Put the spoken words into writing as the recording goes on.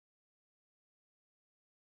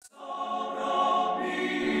Welcome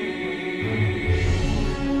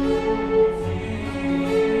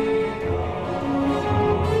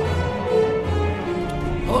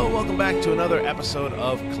back to another episode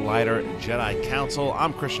of Collider Jedi Council.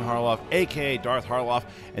 I'm Christian Harloff, a.k.a. Darth Harloff,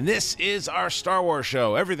 and this is our Star Wars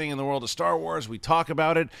show. Everything in the world of Star Wars, we talk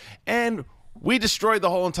about it, and we destroyed the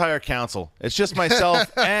whole entire council. It's just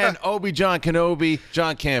myself and Obi-Wan Kenobi,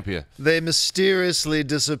 John Campea. They mysteriously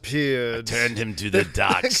disappeared. I turned him to the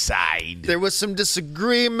dark side. There was some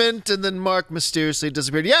disagreement, and then Mark mysteriously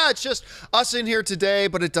disappeared. Yeah, it's just us in here today,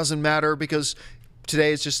 but it doesn't matter because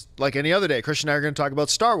today is just like any other day. Christian and I are going to talk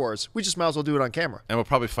about Star Wars. We just might as well do it on camera. And we'll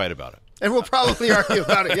probably fight about it. And we'll probably argue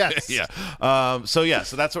about it, yes. Yeah. So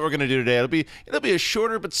that's what we're going to do today. It'll be a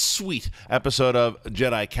shorter but sweet episode of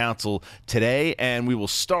Jedi Council today, and we will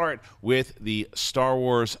start with the Star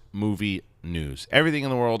Wars movie news. Everything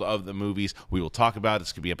in the world of the movies we will talk about.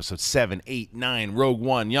 This could be episode 7, 8, 9, Rogue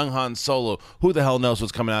One, Young Han Solo. Who the hell knows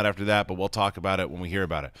what's coming out after that, but we'll talk about it when we hear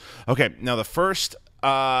about it. Okay, now the first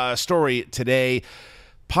story today,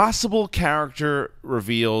 possible character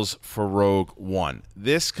reveals for Rogue One.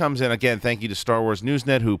 This comes in, again, thank you to Star Wars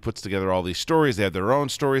Newsnet, who puts together all these stories. They have their own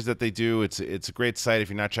stories that they do. It's a great site. If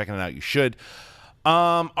you're not checking it out, you should.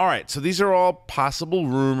 All right, so these are all possible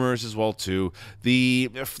rumors as well, too.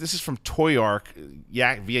 This is from Toyark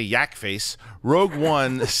via Yakface. Rogue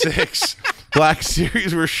One 6 Black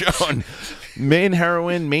Series were shown. Main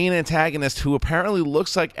heroine, main antagonist, who apparently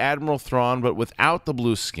looks like Admiral Thrawn, but without the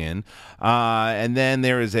blue skin. And then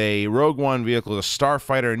there is a Rogue One vehicle, a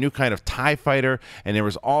starfighter, a new kind of TIE fighter, and there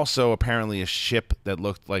was also apparently a ship that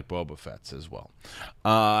looked like Boba Fett's as well.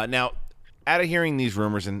 Now, out of hearing these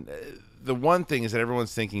rumors, and the one thing is that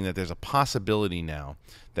everyone's thinking that there's a possibility now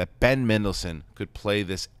that Ben Mendelsohn could play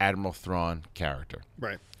this Admiral Thrawn character.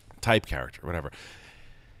 Right. Type character, whatever.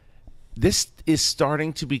 This is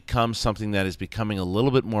starting to become something that is becoming a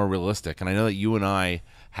little bit more realistic, and I know that you and I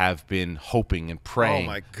have been hoping and praying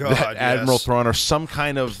that Admiral Thrawn or some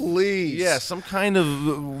kind of some kind of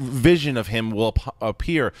vision of him will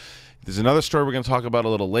appear. There's another story we're going to talk about a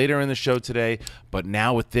little later in the show today, but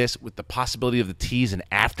now with this, with the possibility of the tease and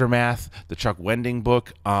aftermath, the Chuck Wending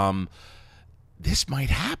book, this might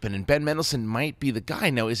happen, and Ben Mendelsohn might be the guy.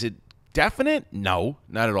 Now, is it definite? No,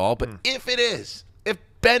 not at all. But if it is, if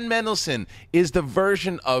Ben Mendelsohn is the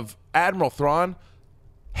version of Admiral Thrawn,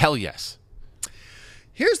 hell yes.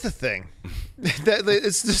 Here's the thing.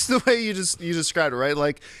 It's just the way you described it, right?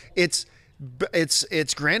 Like it's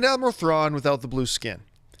Grand Admiral Thrawn without the blue skin.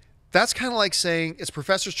 That's kind of like saying it's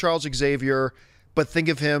Professor Charles Xavier, but think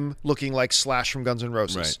of him looking like Slash from Guns N'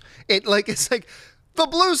 Roses. Right. It's like the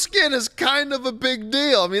blue skin is kind of a big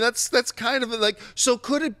deal. I mean, that's kind of like, so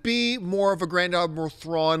could it be more of a Grand Admiral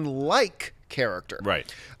Thrawn like character? Right.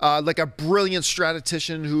 Like a brilliant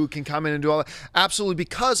strategician who can come in and do all that. Absolutely,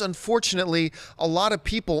 because unfortunately, a lot of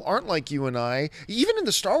people aren't like you and I. Even in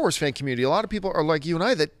the Star Wars fan community, a lot of people are like you and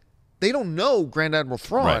I that they don't know Grand Admiral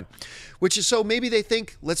Thrawn, right. Which is, so maybe they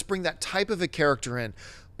think, let's bring that type of a character in.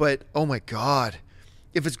 But, oh my God,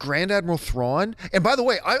 if it's Grand Admiral Thrawn, and by the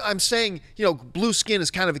way, I'm saying, blue skin is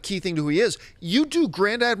kind of a key thing to who he is. You do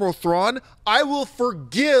Grand Admiral Thrawn, I will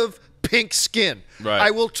forgive pink skin. Right. I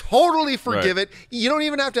will totally forgive it. You don't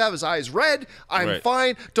even have to have his eyes red. I'm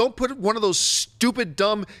fine. Don't put one of those stupid,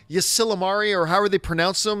 dumb Yasilamari, or however they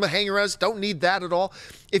pronounce them, hanging around. Don't need that at all.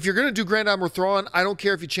 If you're going to do Grand Admiral Thrawn, I don't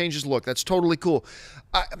care if you change his look. That's totally cool.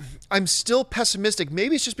 I'm still pessimistic.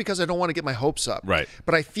 Maybe it's just because I don't want to get my hopes up. Right.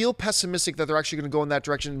 But I feel pessimistic that they're actually going to go in that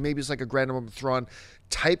direction. Maybe it's like a Grand Admiral Thrawn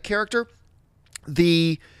type character.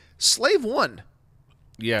 The Slave One.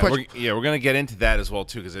 Yeah, we're going to get into that as well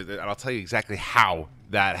too, because I'll tell you exactly how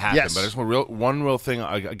that happened. Yes. But I just one real thing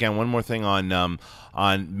again. One more thing on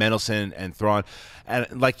Mendelsohn and Thrawn,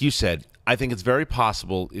 and like you said, I think it's very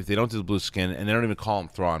possible if they don't do the blue skin and they don't even call him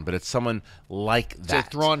Thrawn, but it's someone like that. It's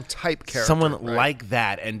a Thrawn type character. Someone like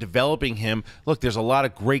that, and developing him. Look, there's a lot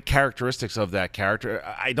of great characteristics of that character.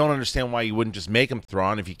 I don't understand why you wouldn't just make him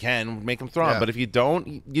Thrawn. If you can, make him Thrawn. Yeah. But if you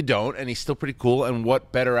don't, you don't, and he's still pretty cool. And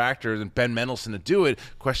what better actor than Ben Mendelsohn to do it?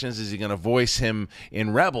 Question is he going to voice him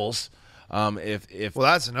in Rebels? Well,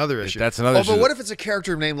 that's another issue. That's another issue. But what if it's a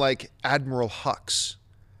character named like Admiral Hux?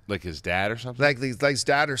 Like his dad or something? Like his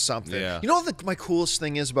dad or something. Yeah. You know what my coolest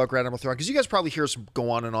thing is about Grand Admiral Thrawn? Because you guys probably hear us go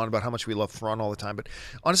on and on about how much we love Thrawn all the time. But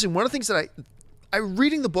honestly, one of the things that I'm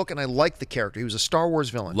reading the book and I like the character. He was a Star Wars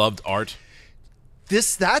villain. Loved art.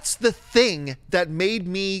 That's the thing that made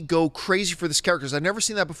me go crazy for this character, because I've never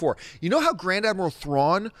seen that before. You know how Grand Admiral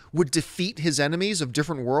Thrawn would defeat his enemies of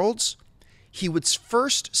different worlds? he would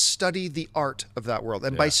first study the art of that world.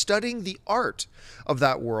 And by studying the art of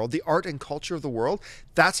that world, the art and culture of the world,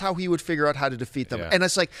 that's how he would figure out how to defeat them. And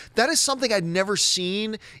it's like, that is something I'd never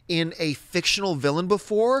seen in a fictional villain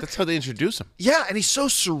before. That's how they introduce him. Yeah, and he's so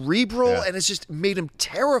cerebral, and it's just made him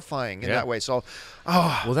terrifying in that way. So,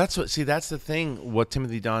 well, that's the thing. What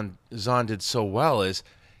Timothy Zahn did so well is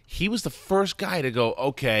he was the first guy to go,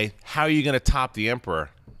 okay, how are you going to top the Emperor?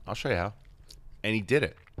 I'll show you how. And he did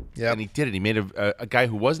it. Yeah, and he did it. He made a guy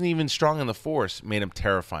who wasn't even strong in the Force, made him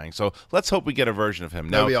terrifying. So let's hope we get a version of him.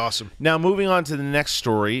 That'd be awesome. Now, moving on to the next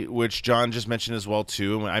story, which John just mentioned as well,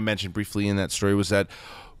 too, and I mentioned briefly in that story, was that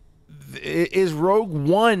is Rogue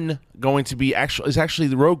One going to be is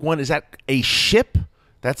the Rogue One, is that a ship?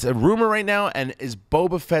 That's a rumor right now. And is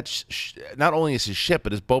Boba Fett, not only is his ship,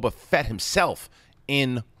 but is Boba Fett himself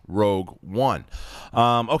in Rogue One?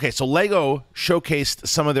 Okay, so Lego showcased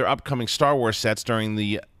some of their upcoming Star Wars sets during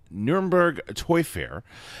the Nuremberg Toy Fair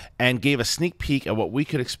and gave a sneak peek at what we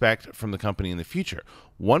could expect from the company in the future.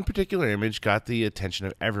 One particular image got the attention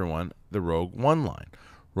of everyone, the Rogue One line.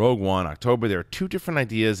 Rogue One, October. There are two different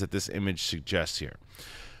ideas that this image suggests here.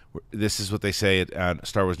 This is what they say at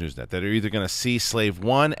Star Wars Newsnet, that they're either going to see Slave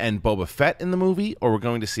One and Boba Fett in the movie, or we're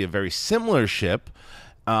going to see a very similar ship.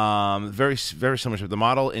 Very similar ship. The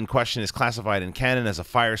model in question is classified in canon as a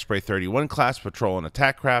Fire Spray 31 class patrol and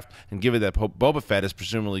attack craft, and given that Boba Fett is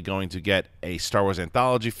presumably going to get a Star Wars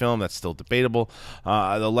anthology film, that's still debatable.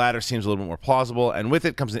 The latter seems a little bit more plausible, and with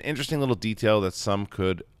it comes an interesting little detail that some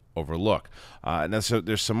could overlook. And so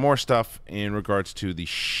there's some more stuff in regards to the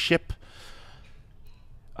ship.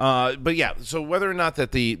 But yeah, so whether or not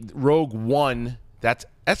that the Rogue One, that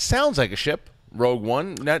sounds like a ship. Rogue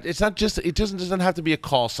One. It's not just. It doesn't have to be a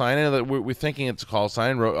call sign. I know that we're thinking it's a call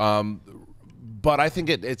sign, but I think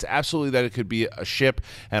it's absolutely that it could be a ship.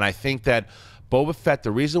 And I think that Boba Fett.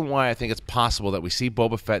 The reason why I think it's possible that we see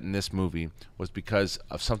Boba Fett in this movie was because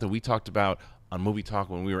of something we talked about on Movie Talk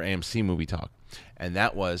when we were AMC Movie Talk, and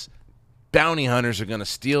that was bounty hunters are going to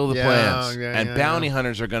steal the plans, and bounty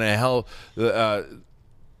hunters are going to help.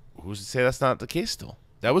 Who's to say that's not the case still?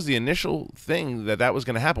 That was the initial thing that was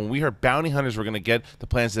going to happen. We heard bounty hunters were going to get the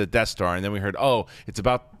plans of the Death Star, and then we heard, oh, it's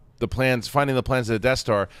about the plans, finding the plans of the Death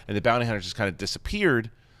Star, and the bounty hunters just kind of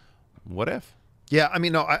disappeared. What if? Yeah, I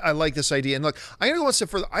mean, no, I like this idea. And look, I'm going to go one step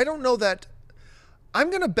further. I don't know that.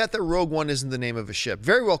 I'm going to bet that Rogue One isn't the name of a ship.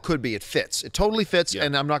 Very well could be. It fits. It totally fits,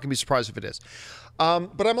 and I'm not going to be surprised if it is.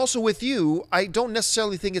 But I'm also with you. I don't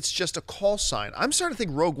necessarily think it's just a call sign. I'm starting to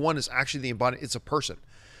think Rogue One is actually the embodiment. It's a person.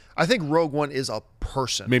 I think Rogue One is a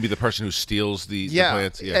person. Maybe the person who steals the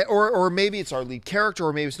plans. Yeah. Or maybe it's our lead character,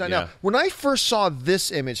 or maybe it's not. Yeah. Now, when I first saw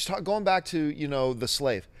this image, going back to, the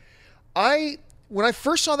slave, when I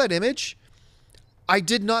first saw that image, I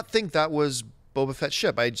did not think that was Boba Fett's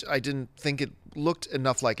ship. I didn't think it looked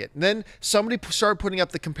enough like it. And then somebody started putting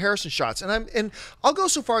up the comparison shots, and I'll go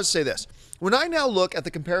so far as to say this. When I now look at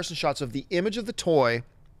the comparison shots of the image of the toy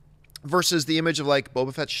versus the image of like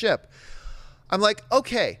Boba Fett's ship, I'm like,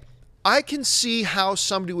 okay, I can see how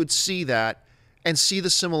somebody would see that and see the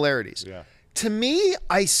similarities. Yeah. To me,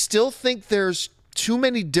 I still think there's too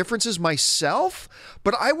many differences myself,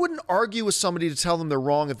 but I wouldn't argue with somebody to tell them they're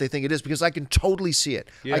wrong if they think it is, because I can totally see it.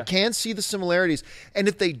 Yeah. I can see the similarities. And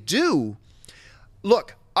if they do,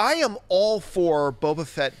 look, I am all for Boba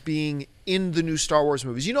Fett being in the new Star Wars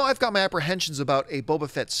movies. I've got my apprehensions about a Boba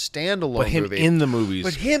Fett standalone movie. But him in the movies.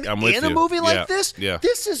 But him in a movie like this? Yeah.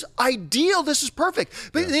 This is ideal. This is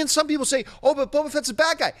perfect. But then some people say, oh, but Boba Fett's a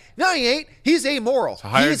bad guy. No, he ain't. He's amoral.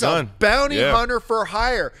 He's a bounty hunter for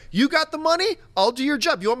hire. You got the money? I'll do your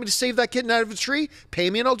job. You want me to save that kitten out of a tree? Pay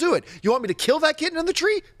me and I'll do it. You want me to kill that kitten in the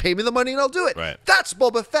tree? Pay me the money and I'll do it. Right. That's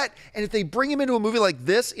Boba Fett. And if they bring him into a movie like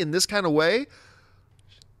this in this kind of way,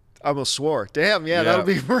 I almost swore. Damn, that'll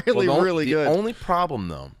be really good. The only problem,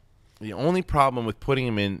 though, with putting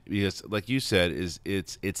him in, because like you said, is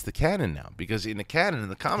it's the canon now. Because in the canon, in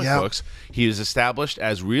the comic books, he is established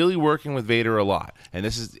as really working with Vader a lot. And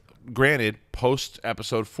this is, granted,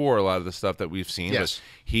 post-Episode 4, a lot of the stuff that we've seen. Yes. But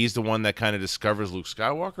he's the one that kind of discovers Luke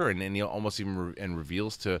Skywalker, and he almost even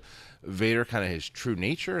reveals to Vader kind of his true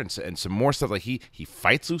nature, and some more stuff. Like he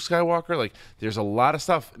fights Luke Skywalker. Like there's a lot of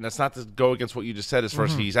stuff, and that's not to go against what you just said as far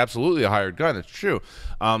as he's absolutely a hired gun. It's true.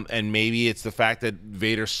 And maybe it's the fact that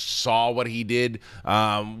Vader saw what he did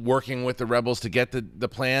working with the rebels to get the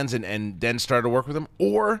plans, and then started to work with them,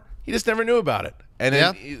 or he just never knew about it. And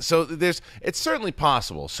then, so it's certainly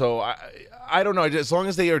possible. So I don't know. As long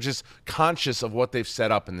as they are just conscious of what they've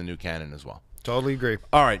set up in the new canon as well. Totally agree.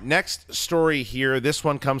 All right, next story here. This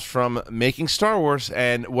one comes from Making Star Wars,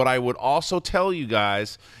 and what I would also tell you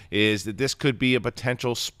guys is that this could be a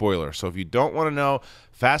potential spoiler. So if you don't want to know,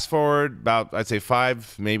 fast forward about, I'd say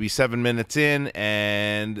 5, maybe 7 minutes in,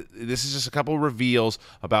 and this is just a couple of reveals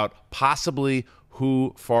about possibly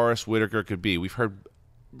who Forrest Whitaker could be. We've heard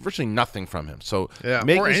virtually nothing from him. So yeah,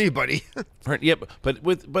 or anybody. Yeah,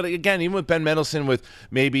 but again, even with Ben Mendelsohn, with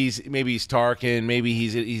maybe he's Tarkin, maybe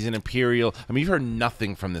he's an Imperial. I mean, you've heard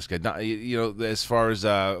nothing from this guy. Not, you know, as far as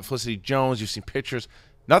Felicity Jones, you've seen pictures.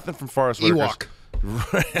 Nothing from Forrest Whitaker.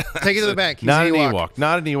 Ewok. Take it to the bank. He's not an Ewok. Ewok.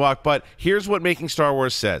 Not an Ewok. But here's what Making Star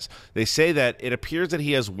Wars says. They say that it appears that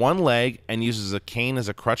he has one leg and uses a cane as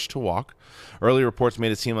a crutch to walk. Early reports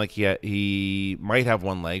made it seem like he might have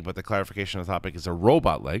one leg, but the clarification of the topic is a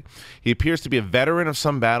robot leg. He appears to be a veteran of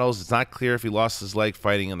some battles. It's not clear if he lost his leg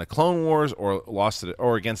fighting in the Clone Wars or lost it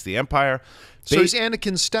or against the Empire. So he's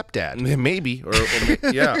Anakin's stepdad. Maybe.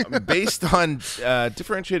 Yeah. Based on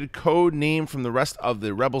differentiated code name from the rest of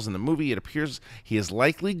the rebels in the movie, it appears he is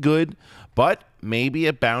likely good, but maybe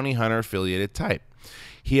a bounty hunter affiliated type.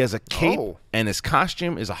 He has a cape, and his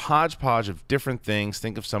costume is a hodgepodge of different things.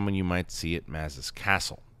 Think of someone you might see at Maz's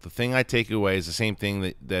castle. The thing I take away is the same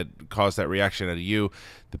thing that caused that reaction out of you,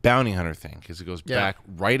 the bounty hunter thing, because it goes back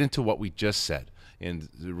right into what we just said in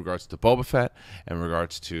regards to Boba Fett, in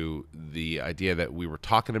regards to the idea that we were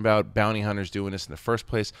talking about bounty hunters doing this in the first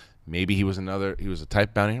place. Maybe he was a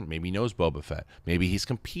type bounty hunter. Maybe he knows Boba Fett. Maybe he's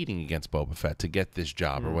competing against Boba Fett to get this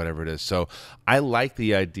job or whatever it is. So I like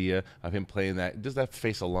the idea of him playing that. Just that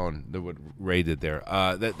face alone, what Ray did there.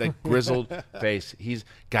 That grizzled face. He's a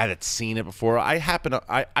guy that's seen it before. I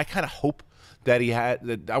kind of hope that he had.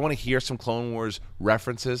 That I want to hear some Clone Wars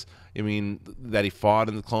references. I mean, that he fought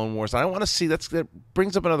in the Clone Wars. I want to see. That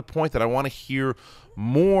brings up another point that I want to hear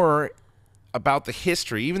more about the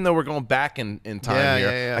history, even though we're going back in time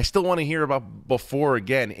here. Yeah. I still want to hear about before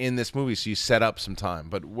again in this movie, so you set up some time.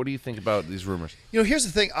 But what do you think about these rumors? You know, here's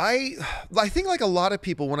the thing. I think like a lot of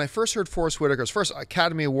people, when I first heard Forrest Whitaker's first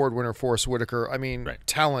Academy Award winner, Forrest Whitaker, I mean,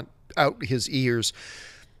 talent out his ears.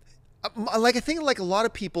 I think like a lot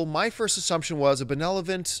of people, my first assumption was a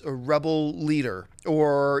benevolent rebel leader,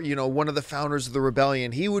 or, you know, one of the founders of the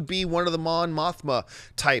rebellion. He would be one of the Mon Mothma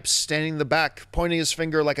types, standing in the back, pointing his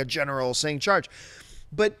finger like a general, saying charge.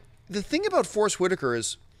 But the thing about Forrest Whitaker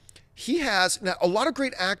is he has, now a lot of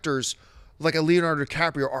great actors like a Leonardo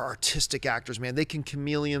DiCaprio are artistic actors, man. They can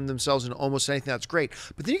chameleon themselves in almost anything. That's great.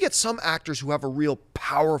 But then you get some actors who have a real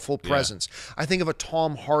powerful presence. I think of a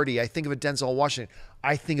Tom Hardy. I think of a Denzel Washington.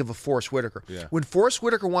 I think of a Forrest Whitaker. When Forrest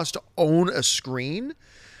Whitaker wants to own a screen,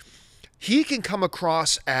 he can come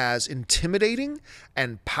across as intimidating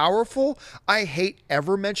and powerful. I hate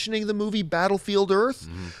ever mentioning the movie Battlefield Earth,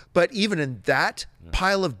 but even in that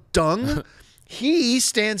pile of dung, he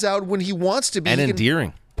stands out when he wants to be. And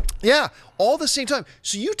endearing. Yeah, all the same time.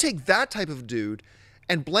 So you take that type of dude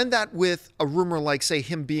and blend that with a rumor like, say,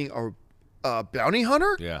 him being a bounty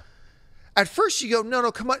hunter. Yeah. At first you go,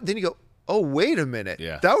 no, come on. Then you go, oh, wait a minute.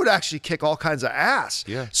 Yeah. That would actually kick all kinds of ass.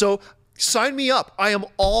 Yeah. So sign me up. I am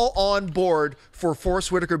all on board for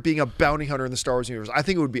Forrest Whitaker being a bounty hunter in the Star Wars universe. I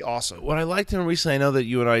think it would be awesome. What I liked him recently, I know that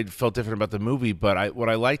you and I felt different about the movie, but what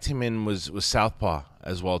I liked him in was Southpaw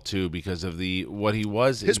as well too, because of what he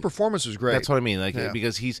was. His performance was great. That's what I mean,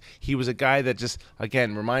 because he was a guy that just,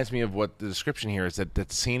 again, reminds me of what the description here is,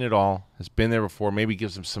 that's seen it all, has been there before, maybe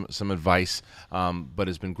gives him some advice, but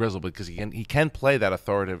has been grizzled, because he can play that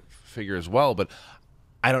authoritative figure as well, but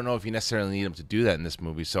I don't know if you necessarily need him to do that in this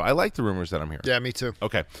movie. So I like the rumors that I'm hearing. Yeah, me too.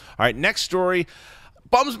 Okay. All right, next story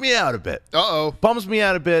bums me out a bit. Bums me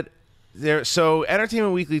out a bit. So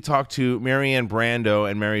Entertainment Weekly talked to Marianne Brando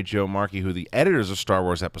and Mary Jo Markey, who are the editors of Star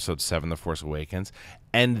Wars Episode 7, The Force Awakens,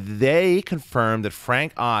 and they confirmed that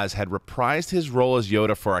Frank Oz had reprised his role as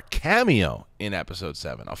Yoda for a cameo in Episode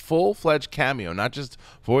 7, a full-fledged cameo, not just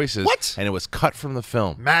voices. What? And it was cut from the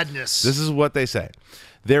film. Madness. This is what they say.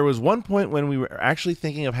 There was one point when we were actually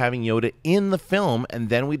thinking of having Yoda in the film, and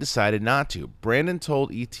then we decided not to. Brandon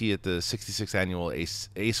told E.T. at the 66th Annual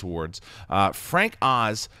Ace Awards, Frank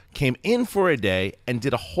Oz came in for a day and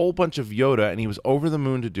did a whole bunch of Yoda, and he was over the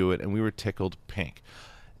moon to do it, and we were tickled pink.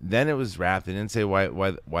 Then it was wrapped. They didn't say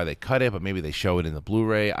why they cut it, but maybe they show it in the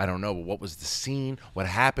Blu-ray. I don't know. But what was the scene? What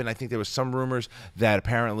happened? I think there was some rumors that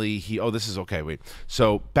apparently this is okay. Wait.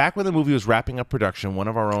 So back when the movie was wrapping up production, one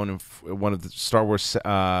of our own, one of the Star Wars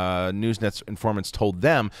Newsnet's informants told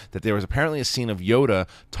them that there was apparently a scene of Yoda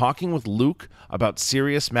talking with Luke about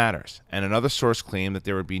serious matters, and another source claimed that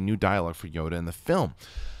there would be new dialogue for Yoda in the film.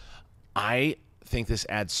 I think this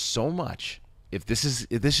adds so much. If this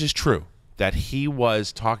is true, that he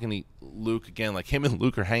was talking to Luke again, like him and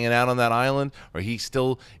Luke are hanging out on that island, or he's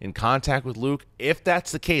still in contact with Luke. If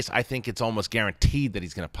that's the case, I think it's almost guaranteed that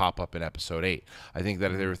he's going to pop up in Episode 8. I think that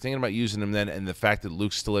they were thinking about using him then, and the fact that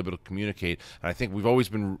Luke's still able to communicate. And I think we've always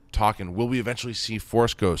been talking, will we eventually see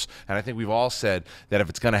Force Ghosts? And I think we've all said that if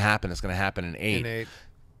it's going to happen, it's going to happen in 8. In 8.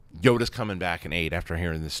 Yoda's coming back in 8 after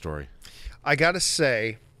hearing this story. I got to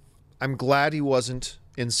say, I'm glad he wasn't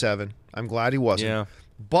in 7. I'm glad he wasn't. Yeah.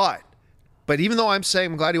 But even though I'm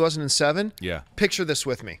saying I'm glad he wasn't in 7, yeah, picture this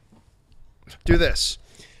with me. Do this.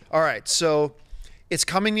 All right, so it's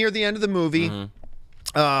coming near the end of the movie.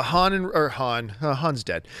 Han's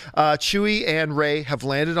dead. Chewie and Rey have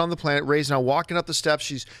landed on the planet. Rey's now walking up the steps.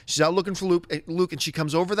 She's out looking for Luke, and she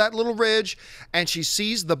comes over that little ridge, and she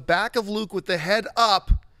sees the back of Luke with the head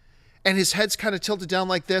up, and his head's kind of tilted down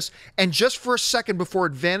like this. And just for a second before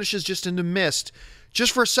it vanishes just into mist,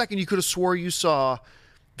 just for a second you could have swore you saw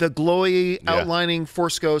the glowy outlining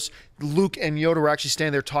Force Ghost. Luke and Yoda were actually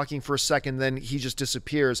standing there talking for a second, then he just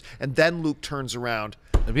disappears, and then Luke turns around.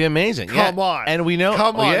 It'd be amazing. Come on. And we know.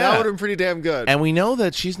 Come on. Yeah. That would have been pretty damn good. And we know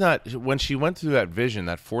that she's not, when she went through that vision,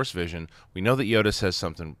 that Force vision, we know that Yoda says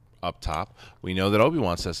something up top. We know that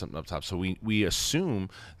Obi-Wan says something up top. So we assume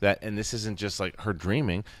that, and this isn't just like her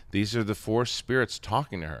dreaming, these are the Force spirits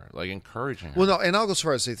talking to her, like encouraging her. Well, no, and I'll go so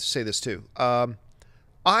far as to say this too.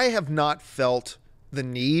 I have not felt the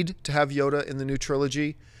need to have Yoda in the new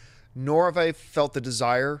trilogy, nor have I felt the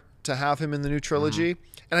desire to have him in the new trilogy,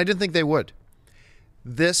 and I didn't think they would.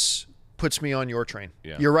 This puts me on your train.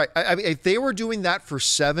 Yeah. You're right. I mean, if they were doing that for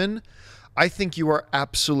 7, I think you are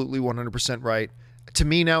absolutely 100% right. To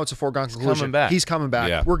me now, it's a foregone conclusion. He's coming back.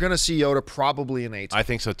 Yeah. We're going to see Yoda probably in 8. I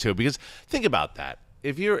think so too, because think about that.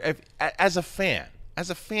 If as a fan,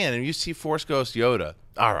 and you see Force Ghost Yoda,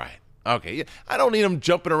 all right. Okay, I don't need him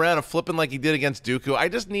jumping around and flipping like he did against Dooku. I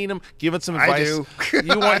just need him giving some advice. I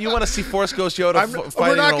do. you want to see Force Ghost Yoda fighting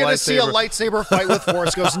We're not going to see a lightsaber fight with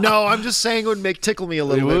Force Ghost. No, I'm just saying it would tickle me a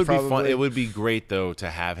little bit. It would be fun. It would be great though to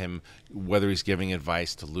have him, whether he's giving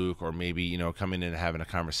advice to Luke or maybe coming in and having a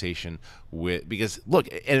conversation with. Because look,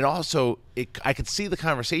 and it also I could see the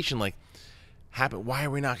conversation like happen. Why are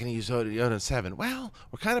we not going to use Yoda in 7? Well,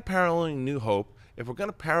 we're kind of paralleling New Hope. If we're going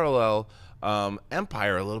to parallel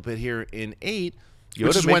Empire a little bit here in 8, Yoda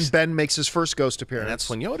which is when Ben makes his first ghost appearance. And that's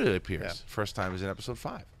when Yoda appears. Yeah. First time is in Episode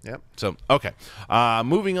 5. Yep. So, okay.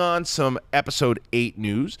 Moving on, some Episode 8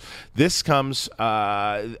 news. This comes,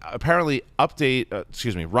 apparently,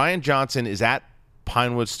 Rian Johnson is at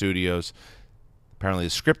Pinewood Studios. Apparently,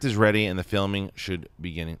 the script is ready, and the filming should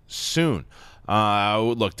begin soon.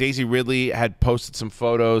 Look, Daisy Ridley had posted some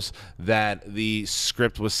photos that the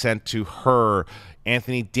script was sent to her.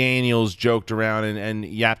 Anthony Daniels joked around and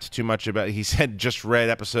yapped too much about it. He said, just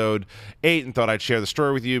read Episode 8 and thought I'd share the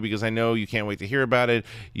story with you because I know you can't wait to hear about it.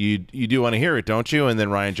 You do want to hear it, don't you? And then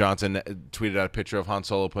Rian Johnson tweeted out a picture of Han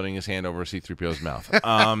Solo putting his hand over C-3PO's mouth.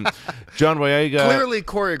 John Boyega. Clearly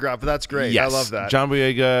choreographed, but that's great. Yes, I love that. John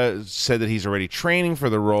Boyega said that he's already training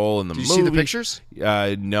for the role in the movie. Did you see the pictures?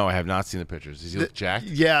 No, I have not seen the pictures. Does he look jacked?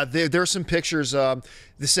 Yeah, there are some pictures.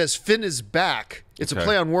 This says Finn is back. It's a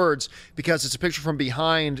play on words because it's a picture from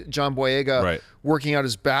behind John Boyega working out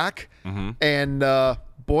his back, and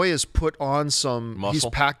boy has put on some muscle. He's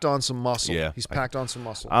packed on some muscle. Yeah, he's packed on some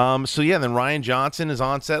muscle. So yeah, then Rian Johnson is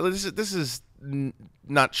on set. This is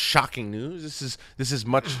not shocking news.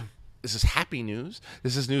 This is happy news.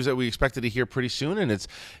 This is news that we expected to hear pretty soon, and it's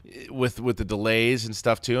with the delays and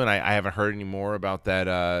stuff too. And I haven't heard any more about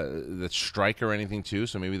that strike or anything too.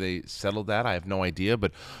 So maybe they settled that. I have no idea,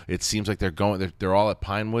 but it seems like they're all at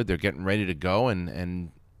Pinewood. They're getting ready to go,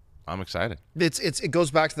 and I'm excited. It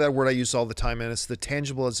goes back to that word I use all the time, and it's the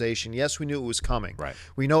tangibilization. Yes, we knew it was coming. Right.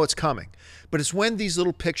 We know it's coming. But it's when these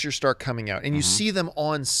little pictures start coming out, and you see them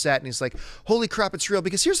on set, and it's like, holy crap, it's real.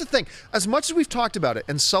 Because here's the thing. As much as we've talked about it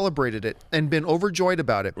and celebrated it and been overjoyed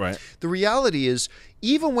about it, the reality is,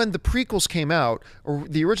 even when the prequels came out, or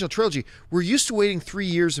the original trilogy, we're used to waiting 3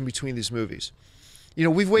 years in between these movies.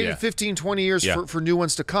 We've waited 15, 20 years for new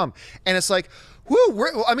ones to come. And it's like,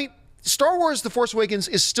 Star Wars The Force Awakens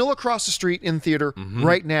is still across the street in theater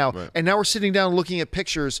right now. And now we're sitting down looking at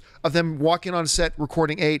pictures of them walking on set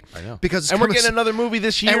recording 8. I know. Because we're getting another movie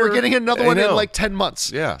this year. And we're getting another one in like 10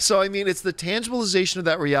 months. Yeah. So, it's the tangibilization of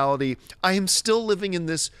that reality. I am still living in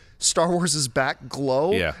this Star Wars is back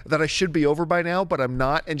glow that I should be over by now, but I'm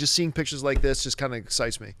not. And just seeing pictures like this just kind of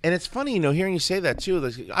excites me. And it's funny, hearing you say that too.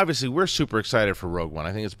 Like, obviously, we're super excited for Rogue One.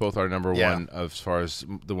 I think it's both our number one as far as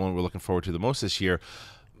the one we're looking forward to the most this year.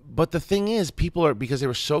 But the thing is, people are, because they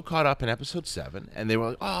were so caught up in Episode 7, and they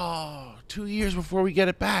were like, 2 years before we get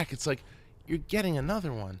it back. It's like, you're getting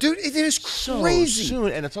another one. Dude, it is crazy. So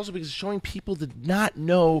soon, and it's also because it's showing people did not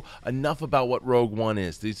know enough about what Rogue One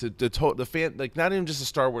is. The fan, like not even just the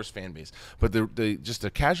Star Wars fan base, but just a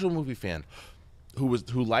casual movie fan who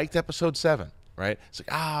liked Episode 7. Right? It's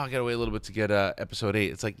like, I gotta wait a little bit to get Episode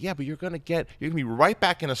 8. It's like, yeah, but you're gonna be right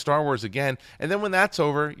back into Star Wars again, and then when that's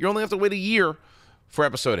over, you only have to wait a year for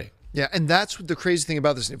Episode 8. Yeah, and that's the crazy thing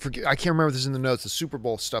about this. I can't remember if this is in the notes. The Super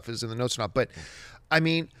Bowl stuff is in the notes or not, but I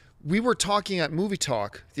mean, we were talking at Movie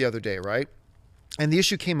Talk the other day, right? And the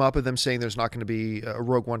issue came up of them saying there's not going to be a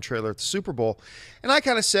Rogue One trailer at the Super Bowl, and I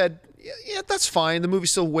kind of said, yeah, that's fine. The movie's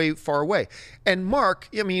still way far away. And Mark,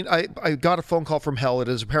 I mean, I got a phone call from hell. It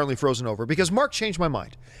is apparently frozen over because Mark changed my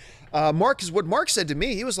mind. What Mark said to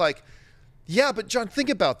me, he was like, yeah, but John, think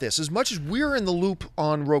about this. As much as we're in the loop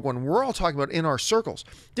on Rogue One, we're all talking about in our circles.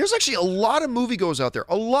 There's actually a lot of moviegoers out there,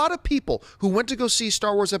 a lot of people who went to go see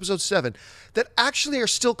Star Wars Episode 7 that actually are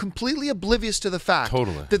still completely oblivious to the fact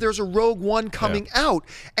that there's a Rogue One coming out.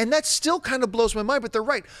 And that still kind of blows my mind, but they're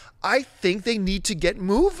right. I think they need to get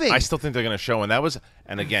moving. I still think they're going to show,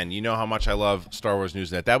 and again, you know how much I love Star Wars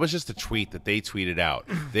Newsnet. That was just a tweet that they tweeted out.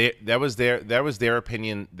 That was their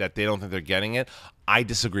opinion that they don't think they're getting it. I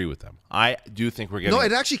disagree with them. I do think we're getting it. No,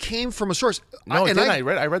 it actually came from a source. No, it didn't. I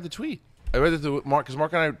read the tweet. I read it to Mark because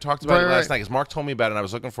Mark and I talked about it last night because Mark told me about it and I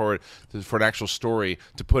was looking forward for an actual story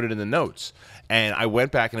to put it in the notes. And I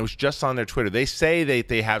went back and it was just on their Twitter. They say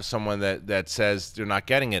they have someone that says they're not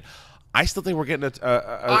getting it. I still think we're getting a little teaser.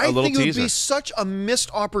 I think it would be such a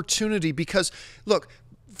missed opportunity because, look,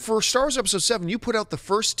 for Star Wars Episode 7, you put out the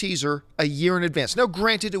first teaser a year in advance. Now,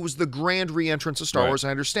 granted, it was the grand re-entrance of Star Wars, I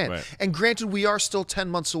understand. Right. And granted, we are still 10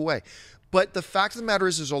 months away. But the fact of the matter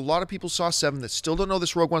is there's a lot of people saw 7 that still don't know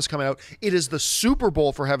this Rogue One's coming out. It is the Super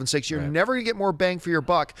Bowl, for heaven's sakes. You're never going to get more bang for your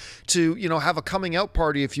buck to, have a coming out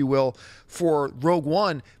party, if you will, for Rogue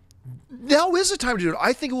One. Now is the time to do it.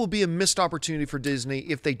 I think it will be a missed opportunity for Disney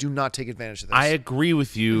if they do not take advantage of this. I agree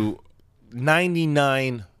with you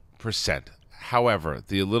 99%. However,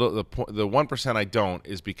 the 1% I don't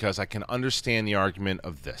is because I can understand the argument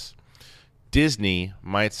of this. Disney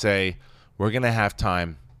might say, we're going to have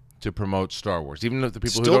time to promote Star Wars, even if the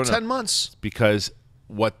people still who don't 10 know, months. Because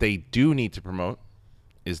what they do need to promote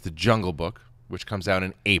is the Jungle Book, which comes out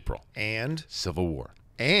in April. And Civil War.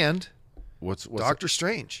 And what's Doctor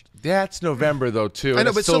Strange. That's November, though, too. I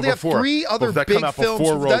know, but so they have 3 other big films.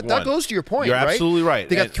 That goes to your point, You're right? absolutely right.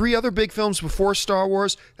 They got 3 other big films before Star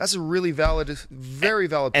Wars. That's a really very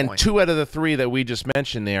valid point. And 2 out of the 3 that we just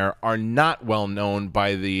mentioned there are not well known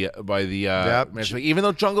by the even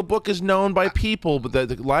though Jungle Book is known by people, but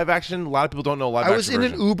the live action, a lot of people don't know live action. I was in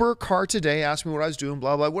an Uber car today, asked me what I was doing,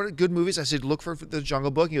 blah, blah. What are good movies? I said, look for the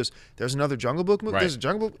Jungle Book. He goes, there's another Jungle Book movie? Right. There's a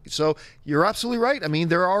Jungle Book. So you're absolutely right. I mean,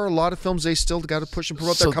 there are a lot of films they still got to push and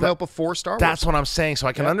promote that come out before Star Wars. That's what I'm saying. So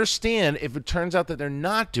I can understand if it turns out that they're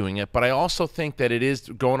not doing it, but I also think that it is,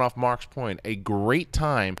 going off Mark's point, a great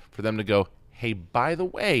time for them to go, hey, by the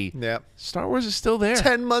way, Star Wars is still there.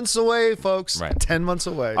 10 months away, folks. Right. 10 months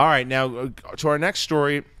away. All right, now to our next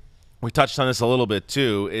story. We touched on this a little bit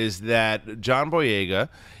too, is that John Boyega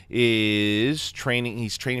is training.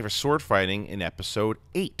 He's training for sword fighting in Episode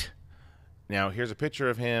 8. Now, here's a picture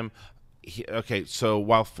of him. So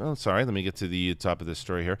while let me get to the top of this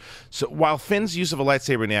story here. So while Finn's use of a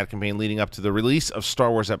lightsaber in the ad campaign leading up to the release of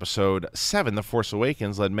Star Wars Episode 7, The Force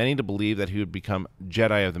Awakens, led many to believe that he would become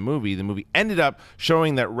Jedi of the movie ended up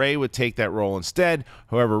showing that Rey would take that role instead.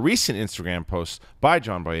 However, recent Instagram posts by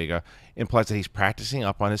John Boyega implies that he's practicing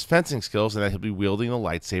up on his fencing skills and that he'll be wielding the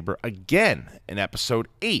lightsaber again in Episode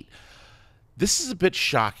 8. This is a bit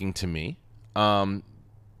shocking to me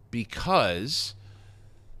because...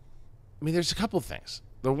 I mean, there's a couple of things.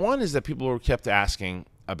 The one is that people were kept asking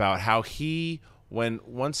about how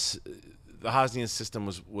once the Hosnian system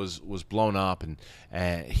was blown up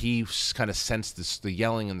and he kind of sensed the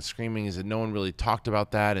yelling and the screaming, is that no one really talked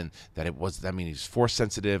about that, and that he's force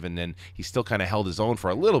sensitive, and then he still kind of held his own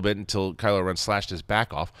for a little bit until Kylo Ren slashed his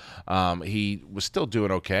back off. He was still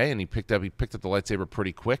doing okay, and he picked up the lightsaber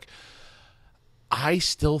pretty quick. I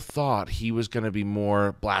still thought he was going to be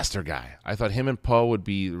more blaster guy. I thought him and Poe would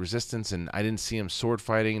be resistance, and I didn't see him sword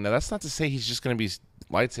fighting. Now, that's not to say he's just going to be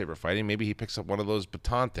lightsaber fighting. Maybe he picks up one of those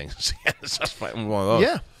baton things and starts fighting one of those.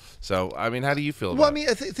 Yeah. So, I mean, how do you feel about it? Well, I mean,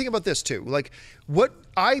 think about this, too. Like, what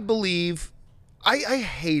I believe, I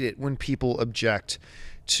hate it when people object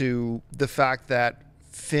to the fact that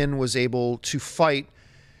Finn was able to fight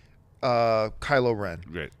Kylo Ren.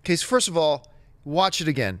 Great. Okay, so first of all, watch it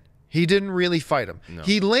again. He didn't really fight him. No.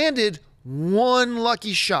 He landed one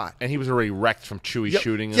lucky shot. And he was already wrecked from Chewie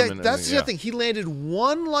shooting him. Yeah, that's the other thing. He landed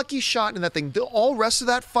one lucky shot in that thing. All rest of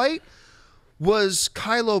that fight was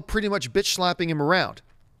Kylo pretty much bitch slapping him around.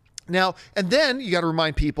 Now, and then you got to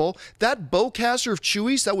remind people that bowcaster of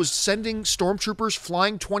Chewie's that was sending stormtroopers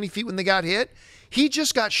flying 20 feet when they got hit, he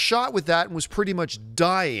just got shot with that and was pretty much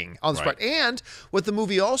dying on the spot. And what the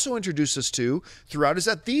movie also introduced us to throughout is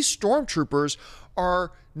that these stormtroopers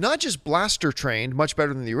are not just blaster trained, much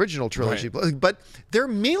better than the original trilogy, but they're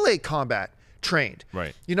melee combat trained.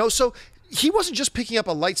 Right. You know, so he wasn't just picking up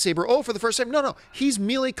a lightsaber, for the first time. No. He's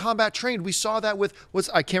melee combat trained. We saw that with,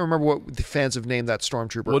 I can't remember what the fans have named that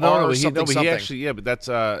stormtrooper. Well, no, he actually, yeah, but that's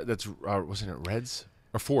wasn't it Reds?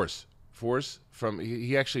 Or Force? From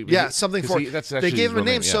he actually something for they gave him a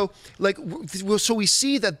name. So so we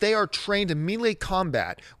see that they are trained in melee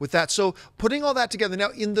combat with that. So putting all that together now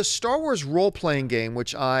in the Star Wars role-playing game,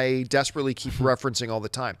 which I desperately keep referencing all the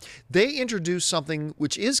time, they introduced something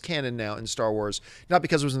which is canon now in Star Wars, not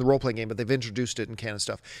because it was in the role-playing game, but they've introduced it in canon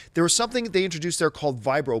stuff. There was something they introduced there called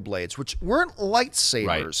vibroblades, which weren't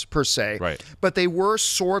lightsabers per se, but they were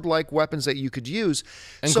sword-like weapons that you could use.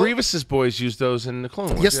 And Grievous's boys used those in the Clone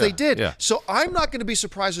Wars. Yes, they did. Yeah. So I'm not going to be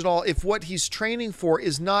surprised at all if what he's training for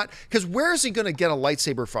is not, because where is he going to get a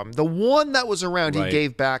lightsaber from? The one that was around he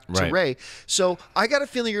gave back to Rey. So I got a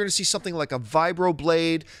feeling you're going to see something like a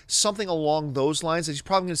vibroblade, something along those lines that he's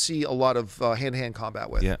probably going to see a lot of hand-to-hand combat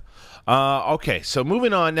with. Yeah. Okay, so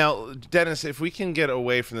moving on now, Dennis, if we can get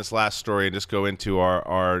away from this last story and just go into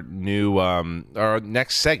our new our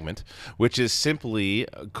next segment, which is simply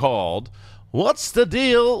called "What's the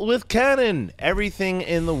Deal with Canon?" Everything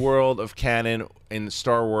in the world of canon in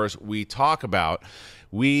Star Wars we talk about.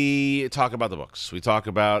 We talk about the books. We talk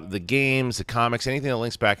about the games, the comics, anything that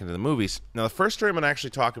links back into the movies. Now, the first story I'm going to actually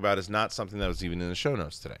talk about is not something that was even in the show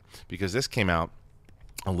notes today, because this came out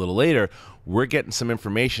a little later. We're getting some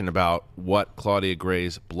information about what Claudia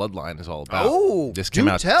Gray's bloodline is all about. Oh, this came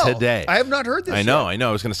out today. I have not heard this I know.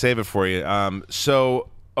 I was going to save it for you.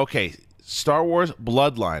 Okay. Star Wars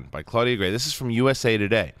Bloodline by Claudia Gray. This is from USA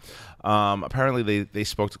Today. Apparently, they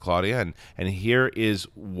spoke to Claudia, and here is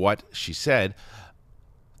what she said.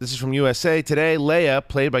 This is from USA Today. Leia,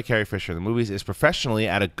 played by Carrie Fisher in the movies, is professionally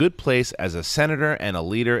at a good place as a senator and a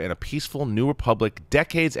leader in a peaceful New Republic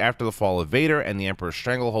decades after the fall of Vader and the Emperor's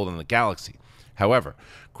stranglehold on the galaxy. However,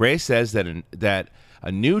 Gray says that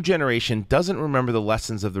a new generation doesn't remember the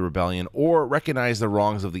lessons of the rebellion or recognize the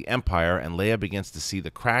wrongs of the Empire, and Leia begins to see the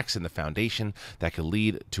cracks in the foundation that could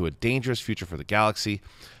lead to a dangerous future for the galaxy.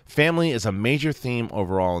 Family is a major theme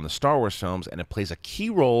overall in the Star Wars films, and it plays a key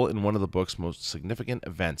role in one of the book's most significant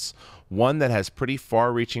events, one that has pretty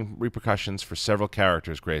far-reaching repercussions for several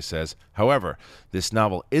characters, Gray says. However, this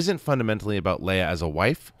novel isn't fundamentally about Leia as a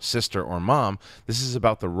wife, sister, or mom. This is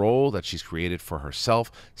about the role that she's created for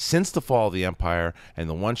herself since the fall of the Empire and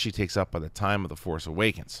the one she takes up by the time of The Force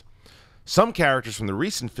Awakens. Some characters from the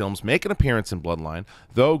recent films make an appearance in Bloodline,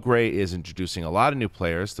 though Gray is introducing a lot of new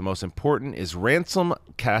players. The most important is Ransom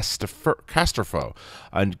Casterfo,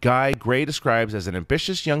 a guy Gray describes as an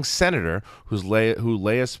ambitious young senator who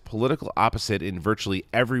Leia's political opposite in virtually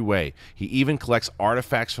every way. He even collects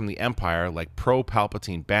artifacts from the Empire, like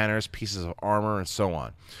pro-Palpatine banners, pieces of armor, and so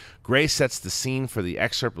on. Gray sets the scene for the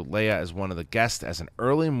excerpt with Leia as one of the guests as an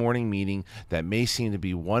early morning meeting that may seem to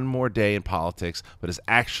be one more day in politics, but is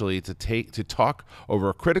actually to talk over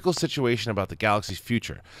a critical situation about the galaxy's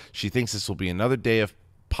future. She thinks this will be another day of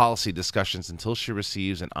policy discussions until she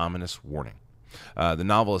receives an ominous warning. The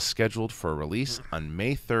novel is scheduled for release on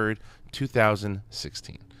May 3rd,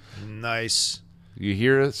 2016. Nice. You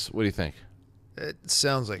hear this? What do you think? It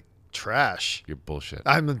sounds like trash. You're bullshit.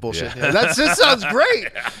 I'm in bullshit. Yeah. That sounds great.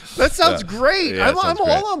 That sounds great. Yeah, I'm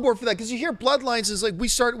all on board for that, because you hear Bloodlines is like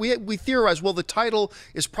we theorize, well, the title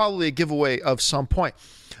is probably a giveaway of some point.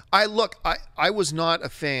 I was not a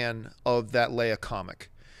fan of that Leia comic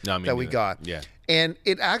that we got. Yeah. And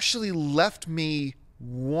it actually left me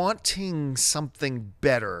wanting something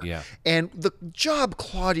better. Yeah. And the job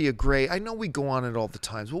Claudia Gray, I know we go on it all the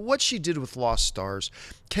time, but what she did with Lost Stars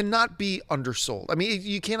cannot be undersold. I mean,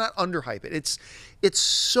 you cannot underhype it. It's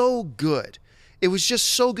so good. It was just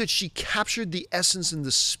so good. She captured the essence and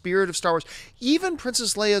the spirit of Star Wars. Even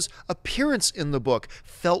Princess Leia's appearance in the book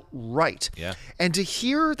felt right. Yeah. And to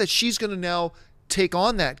hear that she's going to now take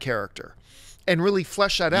on that character and really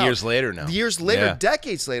flesh that out. Years later now. Years later,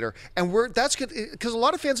 decades later. And that's good, because a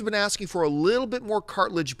lot of fans have been asking for a little bit more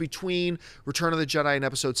cartilage between Return of the Jedi and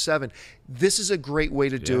Episode 7. This is a great way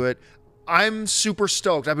to do it. I'm super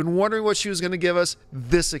stoked. I've been wondering what she was going to give us.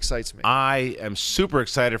 This excites me. I am super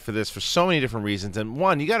excited for this for so many different reasons. And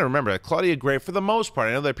one, you got to remember that Claudia Gray, for the most part,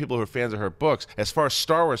 I know there are people who are fans of her books. As far as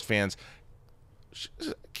Star Wars fans, she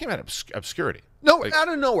came out of obscurity. No, Like, out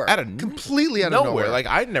of nowhere. Completely out of nowhere. Like,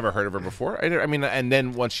 I'd never heard of her before. I mean, and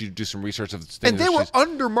then once you do some research of things, and they were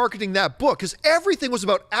under-marketing that book because everything was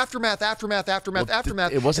about aftermath.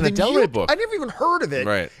 It wasn't a Del Rey book. I never even heard of it.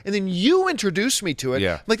 Right. And then you introduced me to it.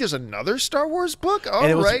 Yeah. Like, there's another Star Wars book? Oh,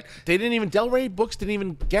 and right. They didn't even, Del Rey books didn't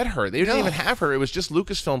even get her. They didn't even have her. It was just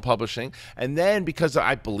Lucasfilm Publishing. And then because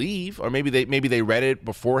I believe, or maybe they read it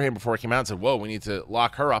beforehand before it came out and said, whoa, we need to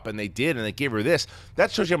lock her up. And they did, and they gave her this.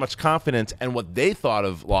 That shows you how much confidence and what they thought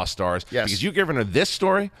of Lost Stars. Yes. Because you've given her this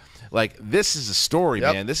story. Like, this is a story,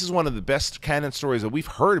 Yep. man. This is one of the best canon stories that we've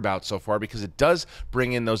heard about so far because it does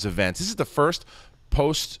bring in those events. This is the first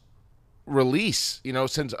post-release,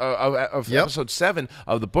 since of episode 7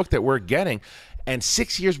 of the book that we're getting. And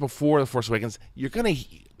 6 years before The Force Awakens,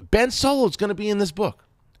 Ben Solo's going to be in this book.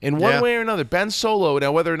 In one way or another, Ben Solo,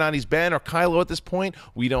 now whether or not he's Ben or Kylo at this point,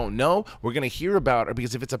 we don't know. We're going to hear about it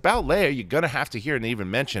because if it's about Leia, you're going to have to hear, and they even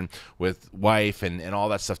mention with wife and all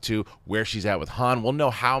that stuff too, where she's at with Han. We'll know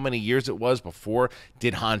how many years it was before.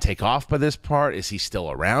 Did Han take off by this part? Is he still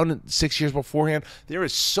around 6 years beforehand? There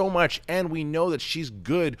is so much, and we know that she's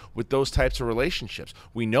good with those types of relationships.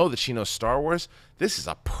 We know that she knows Star Wars. This is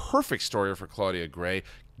a perfect story for Claudia Gray.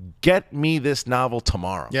 Get me this novel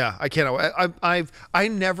tomorrow. Yeah, I can't. I'm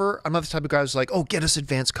not the type of guy who's like, oh, get us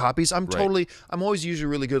advanced copies. I'm always usually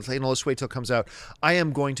really good. Like, let's wait till it comes out. I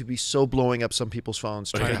am going to be so blowing up some people's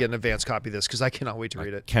phones trying to get an advanced copy of this because I cannot wait to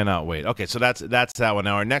read it. Cannot wait. Okay, so that's that one.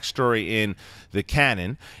 Now, our next story in the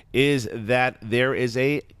canon is that there is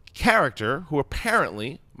a character who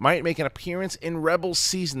apparently might make an appearance in Rebels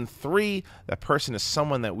Season 3. That person is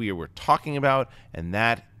someone that we were talking about, and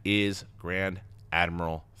that is Grand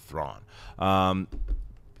Admiral Thrawn.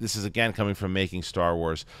 This is again coming from Making Star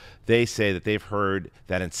Wars. They say that they've heard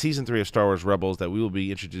that in Season 3 of Star Wars Rebels that we will be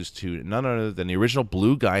introduced to none other than the original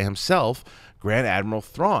blue guy himself, Grand Admiral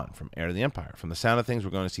Thrawn from Heir to the Empire. From the sound of things,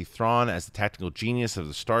 we're going to see Thrawn as the tactical genius of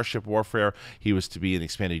the Starship Warfare. He was to be an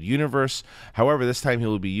expanded universe. However, this time he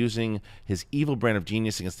will be using his evil brand of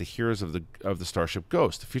genius against the heroes of the Starship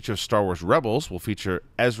Ghost. The future of Star Wars Rebels will feature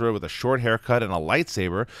Ezra with a short haircut and a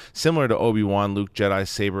lightsaber, similar to Obi-Wan, Luke Jedi's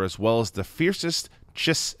saber, as well as the fiercest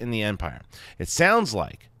chiss in the Empire. It sounds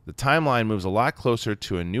like the timeline moves a lot closer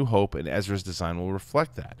to A New Hope, and Ezra's design will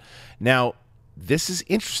reflect that. Now, this is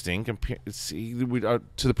interesting compared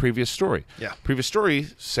to the previous story. Yeah. Previous story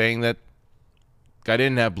saying that guy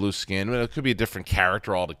didn't have blue skin. Well, it could be a different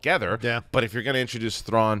character altogether. Yeah. But if you're going to introduce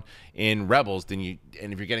Thrawn in Rebels, and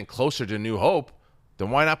if you're getting closer to New Hope, then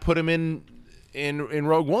why not put him in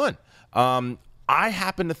Rogue One? I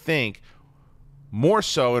happen to think more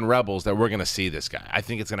so in Rebels that we're going to see this guy. I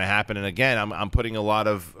think it's going to happen. And again, I'm putting a lot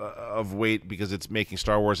of weight because it's Making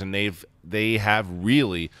Star Wars, and they have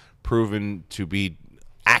really proven to be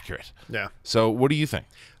accurate. Yeah. So what do you think?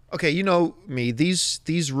 Okay, you know me.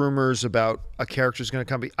 These rumors about a character is going to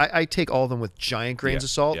come. I take all of them with giant grains of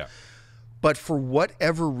salt. Yeah. But for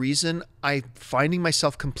whatever reason, I'm finding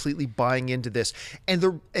myself completely buying into this. And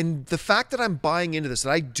the fact that I'm buying into this,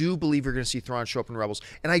 that I do believe you're going to see Thrawn show up in Rebels,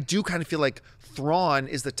 and I do kind of feel like Thrawn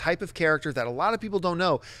is the type of character that a lot of people don't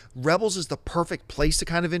know. Rebels is the perfect place to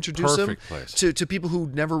kind of introduce him to people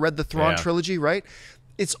who never read the Thrawn trilogy, right?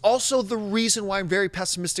 It's also the reason why I'm very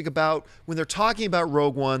pessimistic about when they're talking about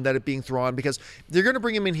Rogue One, that it being Thrawn, because they're going to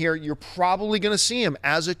bring him in here. You're probably going to see him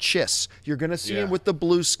as a Chiss. You're going to see him with the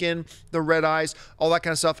blue skin, the red eyes, all that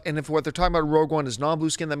kind of stuff. And if what they're talking about Rogue One is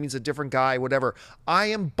non-blue skin, that means a different guy, whatever. I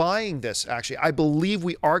am buying this, actually. I believe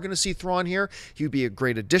we are going to see Thrawn here. He would be a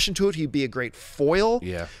great addition to it. He'd be a great foil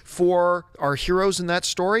for our heroes in that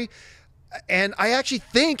story. And I actually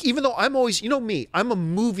think, even though I'm always, you know me, I'm a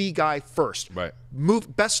movie guy first. Right.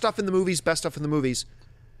 Best stuff in the movies, best stuff in the movies.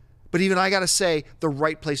 But even I got to say, the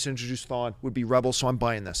right place to introduce Thrawn would be Rebels, so I'm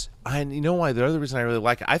buying this. And you know why? The other reason I really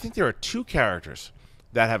like it, I think there are two characters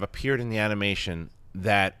that have appeared in the animation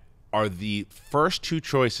that are the first two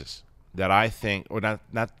choices that I think, or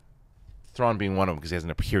not Thrawn being one of them because he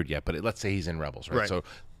hasn't appeared yet, but let's say he's in Rebels, right? So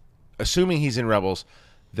assuming he's in Rebels,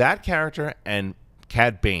 that character and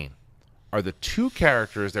Cad Bane are the two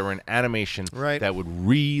characters that were in animation that would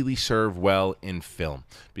really serve well in film.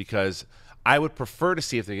 Because I would prefer to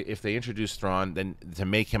see if they introduce Thrawn, then to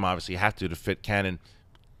make him, obviously you have to fit canon,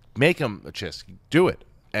 make him a Chiss, do it,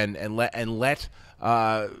 and let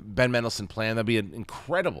Ben Mendelsohn play, and that'd be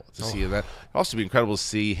incredible to see that. It'd also be incredible to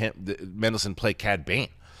see Mendelsohn play Cad Bane.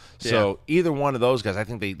 So either one of those guys, I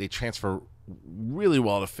think they transfer really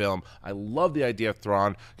well to film. I love the idea of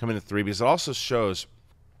Thrawn coming to 3 because it also shows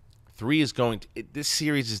 3 is going to this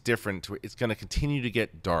series is different. It's going to continue to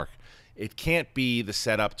get dark. It can't be the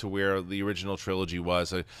setup to where the original trilogy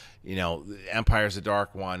was. Empire's a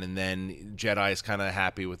dark one, and then Jedi is kind of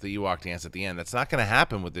happy with the Ewok dance at the end. That's not going to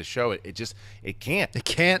happen with this show. It can't. It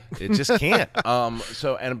can't. It just can't.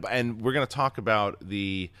 And we're going to talk about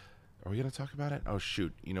the. Are we going to talk about it? Oh,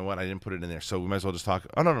 shoot. You know what? I didn't put it in there. So we might as well just talk.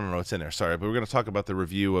 Oh, no. It's in there. Sorry. But we're going to talk about the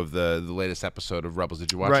review of the latest episode of Rebels.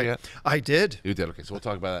 Did you watch it yet? I did. You did? Okay. So we'll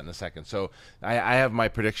talk about that in a second. So I have my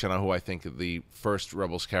prediction on who I think the first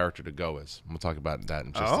Rebels character to go is. We'll talk about that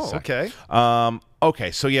in just a second. Okay. Okay.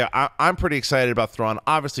 So, yeah, I'm pretty excited about Thrawn.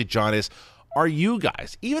 Obviously, John is. Are you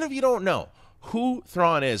guys, even if you don't know who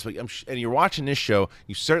Thrawn is, and you're watching this show,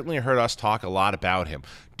 you certainly heard us talk a lot about him.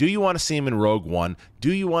 Do you want to see him in Rogue One?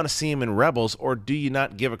 Do you want to see him in Rebels? Or do you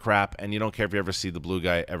not give a crap and you don't care if you ever see the blue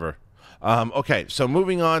guy ever? Okay, so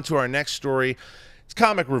moving on to our next story. It's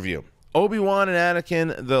comic review. Obi-Wan and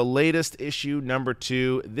Anakin, the latest issue, number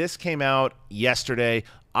 2. This came out yesterday.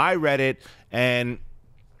 I read it, and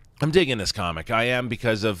I'm digging this comic. I am,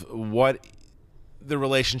 because of what the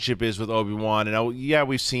relationship is with Obi-Wan, and yeah,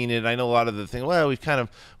 we've seen it. I know a lot of the thing. Well,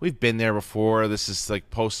 we've been there before. This is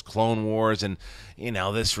like post Clone Wars, and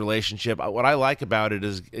this relationship. What I like about it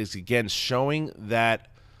is again showing that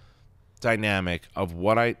dynamic of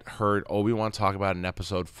what I heard Obi-Wan talk about in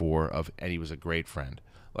Episode 4 of, and he was a great friend.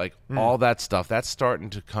 Like all that stuff, that's starting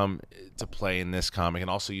to come to play in this comic. And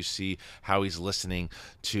also you see how he's listening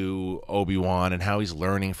to Obi-Wan and how he's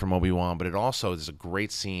learning from Obi-Wan. But it also, there's a great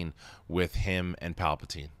scene with him and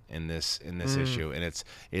Palpatine in this issue. And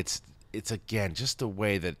it's again, just the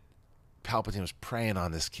way that Palpatine was preying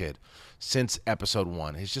on this kid since Episode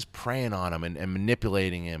 1. He's just preying on him and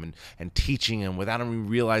manipulating him and teaching him without him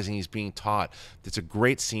realizing he's being taught. It's a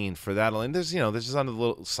great scene for that. And there's just another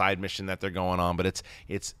little side mission that they're going on, but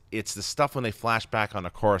it's the stuff when they flash back on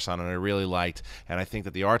the Coruscant, and I really liked, and I think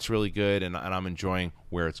that the art's really good, and I'm enjoying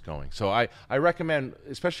where it's going. So I recommend,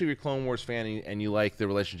 especially if you're a Clone Wars fan and you like the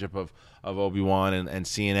relationship of Obi-Wan and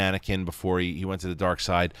seeing Anakin before he went to the dark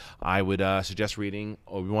side, I would suggest reading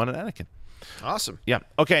Obi-Wan and Anakin. Awesome. Yeah.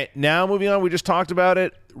 Okay, now moving on. We just talked about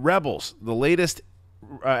it. Rebels, the latest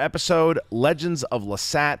episode, Legends of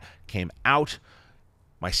Lasat, came out.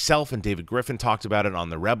 Myself and David Griffin talked about it on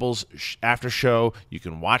the Rebels after show. You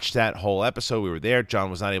can watch that whole episode. We were there. John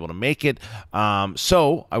was not able to make it.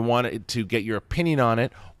 So I wanted to get your opinion on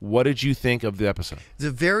it. What did you think of the episode? It's a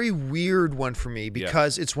very weird one for me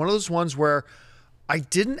because it's one of those ones where I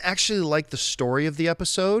didn't actually like the story of the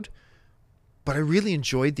episode, but I really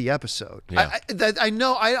enjoyed the episode. Yeah. I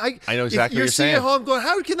know exactly what you're saying. You're sitting at home going,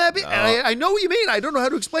 how can that be? And I know what you mean. I don't know how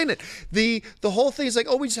to explain it. The whole thing is like,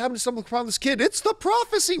 we just happened to stumble upon this kid. It's the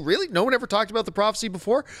prophecy. Really? No one ever talked about the prophecy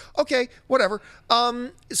before? Okay, whatever.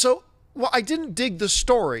 Well, I didn't dig the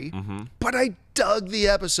story, but I dug the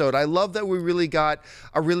episode. I love that we really got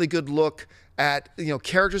a really good look at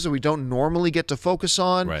characters that we don't normally get to focus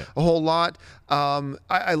on a whole lot.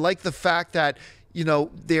 I like the fact that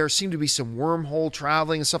there seemed to be some wormhole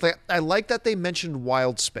traveling and stuff like that. I like that they mentioned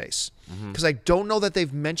wild space, because I don't know that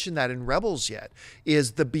they've mentioned that in Rebels yet,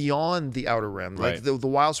 is the beyond the Outer Rim, like the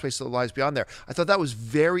wild space that lies beyond there. I thought that was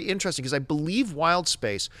very interesting, because I believe wild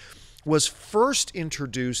space was first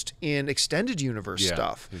introduced in extended universe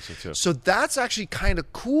stuff. I think so too. So that's actually kind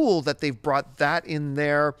of cool that they've brought that in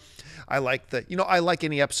there. I like I like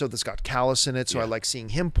any episode that's got Callus in it, so I like seeing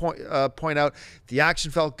him point out. The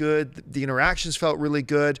action felt good. The interactions felt really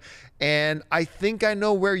good. And I think I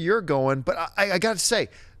know where you're going, but I got to say,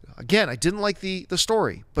 again, I didn't like the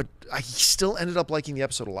story, but I still ended up liking the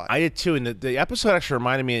episode a lot. I did too, and the episode actually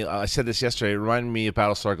reminded me, I said this yesterday, it reminded me of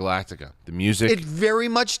Battlestar Galactica. The music. It very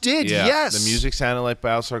much did, yes. The music sounded like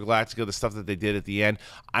Battlestar Galactica, the stuff that they did at the end.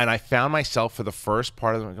 And I found myself for the first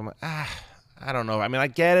part of it, I'm like, I don't know. I mean, I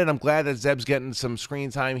get it. I'm glad that Zeb's getting some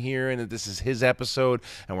screen time here and that this is his episode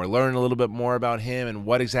and we're learning a little bit more about him and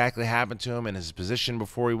what exactly happened to him and his position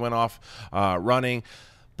before he went off running.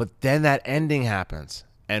 But then that ending happens.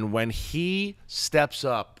 And when he steps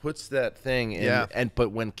up, puts that thing in,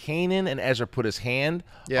 but when Kanan and Ezra put his hand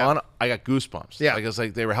on, I got goosebumps. Yeah. Like, it was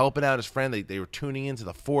like they were helping out his friend. They were tuning into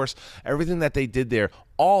the Force. Everything that they did there,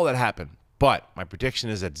 all that happened. But my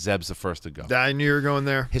prediction is that Zeb's the first to go. I knew you were going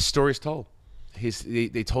there. His story's told.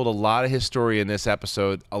 They told a lot of his story in this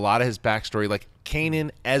episode, a lot of his backstory. Like Kanan,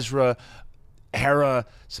 Ezra, Hera,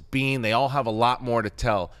 Sabine, they all have a lot more to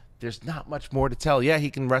tell. There's not much more to tell. Yeah, he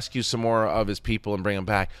can rescue some more of his people and bring them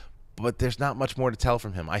back, but there's not much more to tell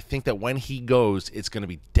from him. I think that when he goes, it's going to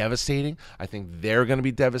be devastating. I think they're going to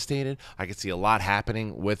be devastated. I could see a lot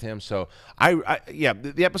happening with him. So,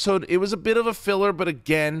 the episode, it was a bit of a filler, but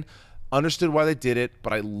again, Understood why they did it,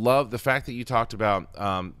 but I love the fact that you talked about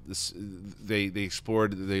this. They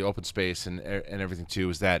explored the open space and everything too.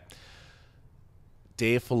 Is that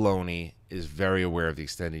Dave Filoni is very aware of the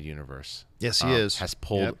extended universe. Yes, he is. Has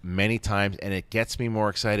pulled many times, and it gets me more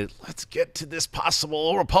excited. Let's get to this possible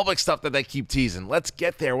Old Republic stuff that they keep teasing. Let's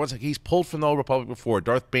get there. He's pulled from the Old Republic before.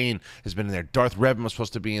 Darth Bane has been in there. Darth Revan was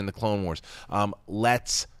supposed to be in the Clone Wars.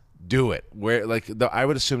 Let's do it. I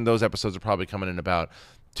would assume those episodes are probably coming in about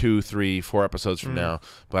 2, 3, 4 episodes from now.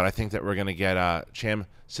 But I think that we're gonna get Cham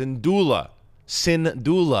Syndulla.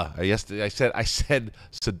 Yes, I said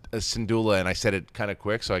Syndulla, and I said it kind of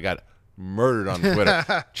quick, so I got murdered on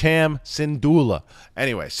Twitter. Cham Syndulla.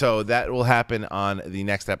 Anyway, so that will happen on the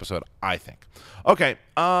next episode, I think. Okay.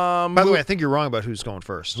 By the way, I think you're wrong about who's going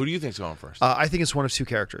first. Who do you think's going first? I think it's one of two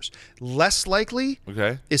characters. Less likely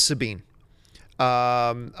is Sabine.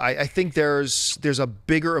 I think there's a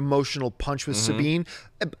bigger emotional punch with Sabine.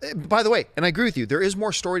 By the way, and I agree with you, there is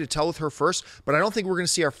more story to tell with her first, but I don't think we're going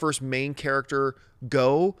to see our first main character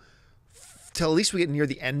go till at least we get near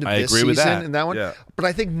the end of this season in that one. Yeah. But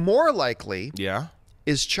I think more likely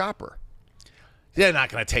is Chopper. They're not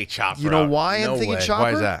going to take Chopper. You know why I'm thinking Chopper?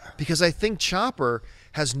 Why is that? Because I think Chopper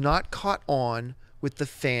has not caught on with the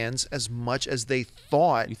fans as much as they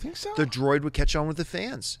thought. You think so? The droid would catch on with the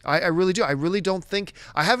fans. I really do. I really don't think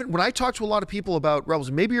I haven't. When I talk to a lot of people about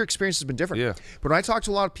Rebels, maybe your experience has been different. Yeah. But when I talk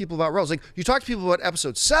to a lot of people about Rebels, like you talk to people about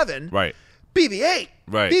Episode 7, right? BB-8,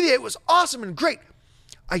 right? BB-8 was awesome and great.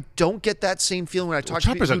 I don't get that same feeling when I talk to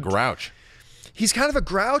people. Chopper's a grouch. He's kind of a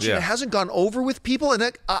grouch, and it hasn't gone over with people. And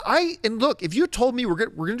and look, if you told me we're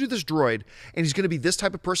gonna do this droid and he's gonna be this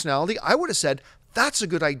type of personality, I would have said that's a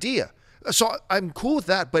good idea. So I'm cool with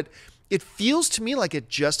that, but it feels to me like it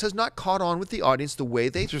just has not caught on with the audience the way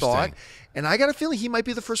they thought. And I got a feeling he might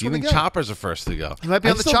be the first one to go. You think Chopper's the first to go? He might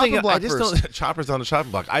be on the chopping block first. Chopper's on the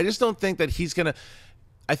chopping block. I just don't think that he's going to...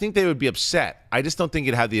 I think they would be upset. I just don't think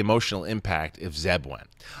it'd have the emotional impact if Zeb went.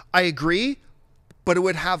 I agree, but it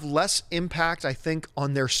would have less impact, I think,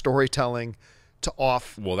 on their storytelling to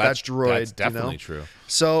off that droid. That's definitely true.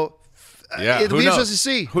 So... Yeah, it'll be interesting to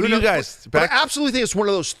see. Who do you guys? But I absolutely think it's one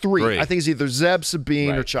of those three. I think it's either Zeb,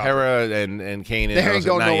 Sabine, or Chopper. Hera and Kanan. They ain't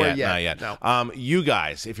going nowhere yet. Not yet. No. You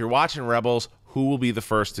guys, if you're watching Rebels, who will be the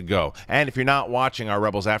first to go? And if you're not watching our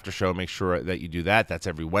Rebels After Show, make sure that you do that. That's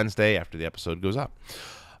every Wednesday after the episode goes up.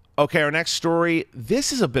 Okay, our next story.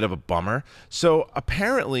 This is a bit of a bummer. So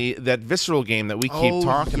apparently, that Visceral game that we keep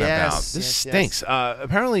talking about, this stinks.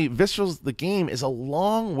 Apparently, Visceral's the game is a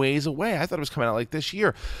long ways away. I thought it was coming out like this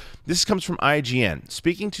year. This comes from IGN.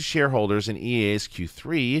 Speaking to shareholders in EA's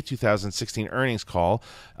Q3 2016 earnings call,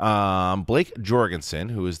 Blake Jorgensen,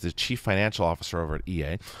 who is the chief financial officer over at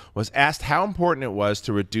EA, was asked how important it was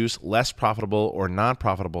to reduce less profitable or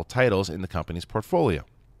non-profitable titles in the company's portfolio.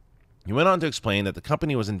 He went on to explain that the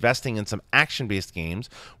company was investing in some action-based games,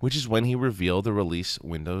 which is when he revealed the release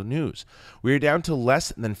window news. We are down to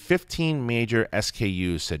less than 15 major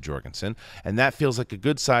SKUs, said Jorgensen, and that feels like a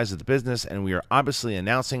good size of the business, and we are obviously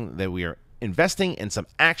announcing that we are investing in some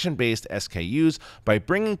action-based SKUs by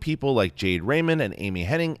bringing people like Jade Raymond and Amy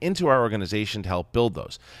Hennig into our organization to help build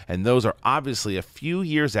those. And those are obviously a few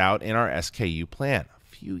years out in our SKU plan.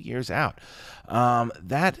 A few years out.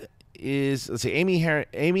 That is, let's see, Amy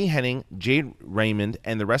Hennig, Jade Raymond,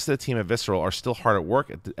 and the rest of the team at Visceral are still hard at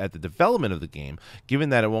work at the development of the game, given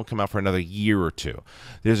that it won't come out for another year or two.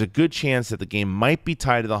 There's a good chance that the game might be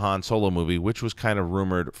tied to the Han Solo movie, which was kind of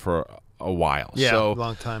rumored for a while. Yeah, so,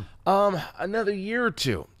 long time. Another year or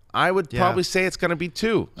two. I would probably say it's going to be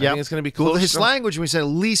 2. I think it's going to be close. Well, his language, when we said at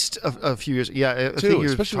least a few years, I think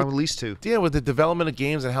you're talking at least 2. Yeah, with the development of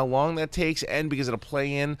games and how long that takes, and because it'll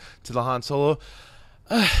play in to the Han Solo.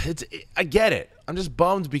 I get it. I'm just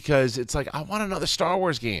bummed because it's like I want another Star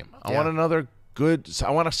Wars game. I want another good.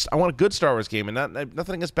 I want a good Star Wars game, and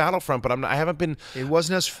nothing against Battlefront, but I haven't been. It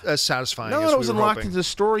wasn't as satisfying. No, as I wasn't we were locked hoping. into the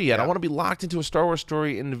story yet. I want to be locked into a Star Wars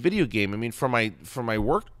story in the video game. I mean, for my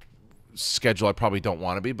work schedule, I probably don't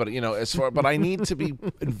want to be, but but I need to be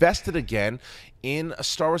invested again in a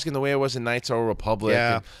Star Wars game the way I was in Knights of the Republic.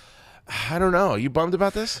 Yeah. And, I don't know. Are you bummed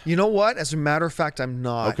about this? You know what? As a matter of fact, I'm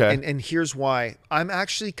not. Okay. And here's why. I'm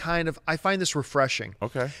actually I find this refreshing.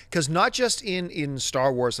 Okay. Because not just in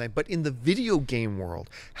Star Wars, but in the video game world,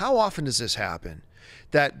 how often does this happen?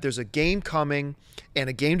 That there's a game coming and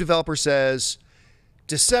a game developer says,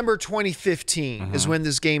 December 2015 is when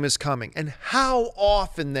this game is coming. And how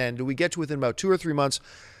often then do we get to within about 2 or 3 months,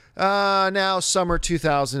 now summer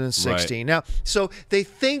 2016. Right. Now, so they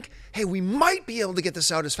think, hey, we might be able to get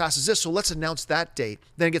this out as fast as this, so let's announce that date.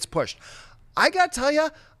 Then it gets pushed. I got to tell you,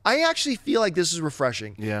 I actually feel like this is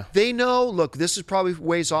refreshing. Yeah. They know, look, this is probably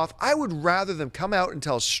ways off. I would rather them come out and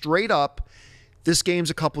tell us straight up, this game's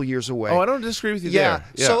a couple years away. Oh, I don't disagree with you yeah. there.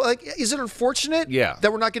 Yeah. So, like, is it unfortunate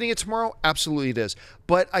that we're not getting it tomorrow? Absolutely it is.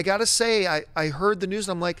 But I got to say, I heard the news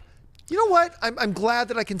and I'm like, you know what? I'm glad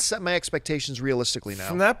that I can set my expectations realistically now.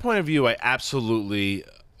 From that point of view, I absolutely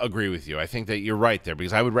agree with you. I think that you're right there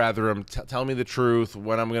because I would rather them tell me the truth,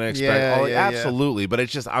 when I'm going to expect. Absolutely. But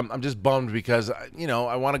it's just I'm just bummed because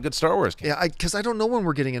I want a good Star Wars game. Yeah, because I don't know when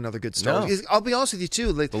we're getting another good Star Wars. I'll be honest with you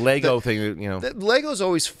too. Like, the Lego thing, the Lego's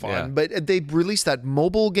always fun, but they released that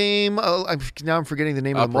mobile game. Now I'm forgetting the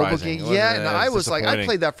name of the mobile game. Yeah, and I was like, I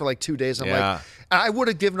played that for like 2 days. I'm like, I would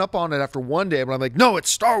have given up on it after one day, but I'm like, no, it's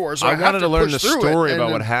Star Wars. So I wanted to learn the story it.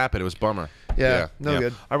 about what happened. It was a bummer. Yeah, no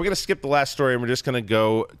good. All right, we're going to skip the last story, and we're just going to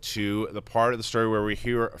go to the part of the story where we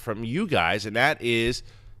hear from you guys, and that is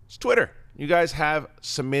Twitter. You guys have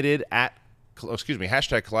submitted hashtag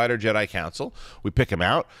Collider Jedi Council. We pick them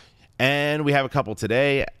out, and we have a couple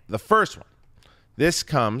today. The first one, this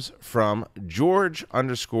comes from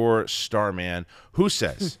George_Starman, who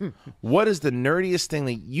says, what is the nerdiest thing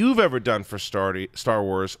that you've ever done for Star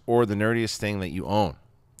Wars or the nerdiest thing that you own?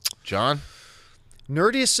 John?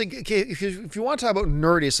 Nerdiest, if you want to talk about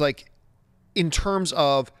nerdiest, like in terms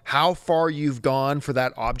of how far you've gone for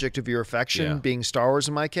that object of your affection, being Star Wars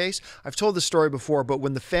in my case, I've told this story before, but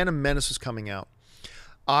when The Phantom Menace was coming out,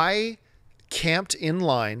 I camped in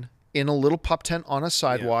line in a little pup tent on a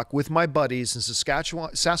sidewalk with my buddies in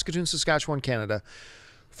Saskatoon, Saskatchewan, Canada,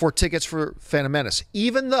 for tickets for Phantom Menace,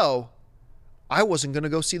 even though I wasn't going to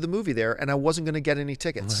go see the movie there and I wasn't going to get any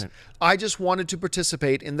tickets. Right. I just wanted to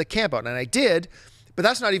participate in the campout, and I did, but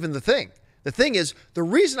that's not even the thing. The thing is, the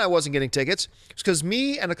reason I wasn't getting tickets is because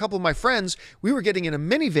me and a couple of my friends, we were getting in a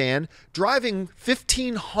minivan, driving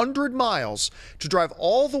 1,500 miles to drive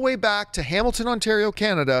all the way back to Hamilton, Ontario,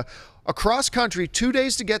 Canada, across country, 2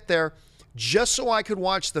 days to get there, just so I could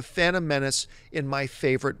watch The Phantom Menace in my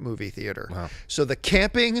favorite movie theater. Wow. So the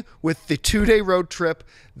camping with the 2-day road trip,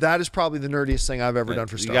 that is probably the nerdiest thing I've ever done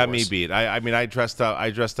for Star Wars. You got me beat. I mean, I dressed up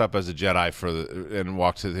as a Jedi and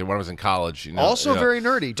walked when I was in college. Also very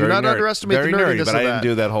nerdy. Do not underestimate the nerdiness nerdy, but of I didn't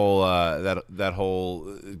do that whole that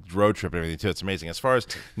whole road trip and everything too. It's amazing. As far as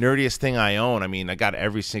nerdiest thing I own, I mean, I got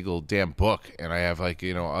every single damn book, and I have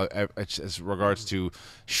as regards to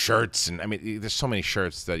shirts, and I mean, there's so many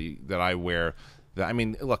shirts that I wear. I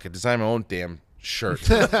mean, look, I design my own damn shirt.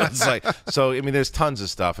 It's like, so, I mean, there's tons of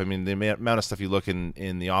stuff. I mean, the amount of stuff you look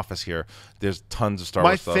in the office here, there's tons of Star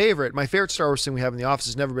Wars stuff. My favorite Star Wars thing we have in the office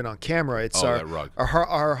has never been on camera. It's that rug.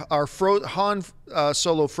 Our Han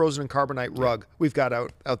Solo frozen in carbonite rug we've got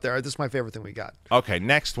out there. This is my favorite thing we got. Okay,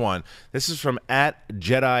 next one. This is from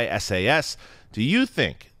 @JediSAS. Do you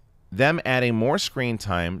think them adding more screen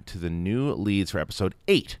time to the new leads for Episode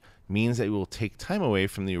 8 means that it will take time away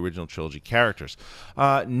from the original trilogy characters?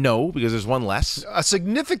 No, because there's one less. A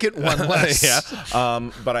significant one less.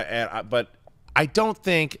 But I don't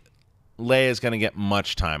think Leia is going to get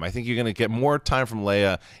much time. I think you're going to get more time from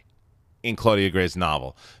Leia in Claudia Gray's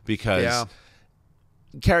novel because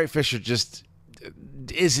Carrie Fisher just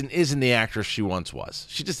isn't the actress she once was.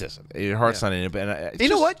 She just isn't. Her heart's not in it. But you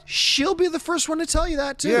know what? She'll be the first one to tell you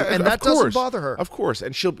that too, and that course, doesn't bother her. Of course,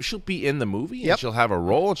 and she'll be in the movie, and she'll have a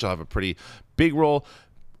role, and she'll have a pretty big role.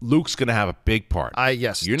 Luke's going to have a big part.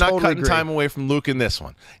 Yes, you're not cutting time away from Luke in this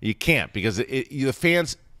one. You can't, because the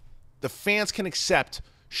fans can accept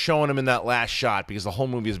showing him in that last shot because the whole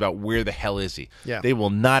movie is about where the hell is he. Yeah, they will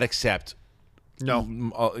not accept. No.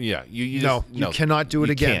 You cannot do it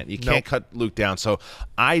again. You can't cut Luke down. So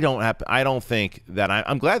I don't think that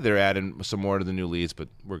I'm glad they're adding some more to the new leads, but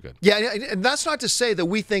we're good. Yeah, and that's not to say that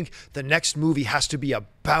we think the next movie has to be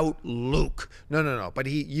about Luke. No. But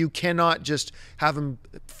you cannot just have him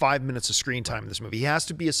 5 minutes of screen time in this movie. He has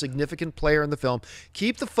to be a significant player in the film.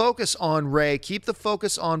 Keep the focus on Rey. Keep the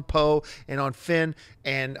focus on Poe and on Finn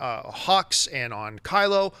and Hux and on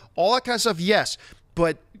Kylo. All that kind of stuff, yes.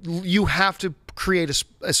 But you have to create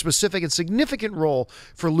a specific and significant role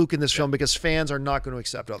for Luke in this film because fans are not going to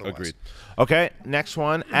accept otherwise. Agreed. Okay, next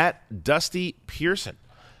one @Dusty Pearson.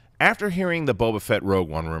 After hearing the Boba Fett Rogue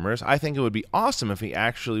One rumors, I think it would be awesome if he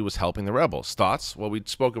actually was helping the rebels. Thoughts? Well, we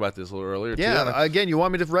spoke about this a little earlier. Yeah, too. Again, you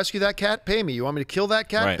want me to rescue that cat? Pay me. You want me to kill that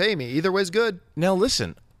cat? Right. Pay me. Either way's good. Now,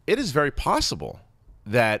 listen, it is very possible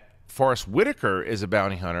that Forrest Whitaker is a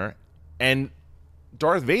bounty hunter and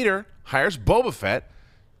Darth Vader hires Boba Fett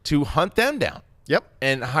to hunt them down. Yep.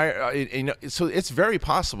 And hire, so it's very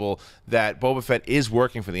possible that Boba Fett is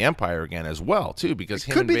working for the Empire again as well, too, because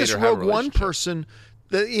it could be this Rogue One person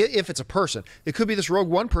If it's a person, it could be this Rogue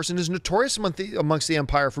One person who's notorious amongst the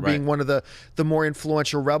Empire for being one of the more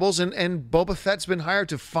influential rebels, and Boba Fett's been hired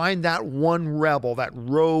to find that one rebel, that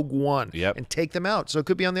Rogue One, and take them out. So it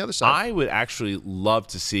could be on the other side. I would actually love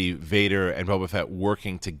to see Vader and Boba Fett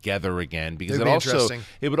working together again, because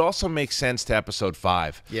it would also make sense to Episode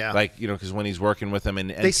 5. Yeah, like because when he's working with them, and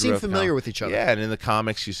they seem familiar with each other. Yeah, and in the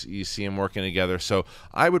comics you see them working together. So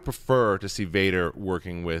I would prefer to see Vader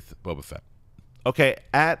working with Boba Fett. Okay,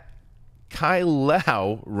 at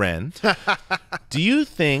Kylo Ren, do you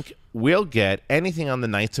think we'll get anything on the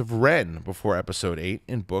Knights of Ren before Episode 8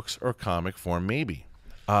 in books or comic form? Maybe.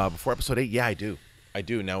 Before Episode 8, yeah, I do. I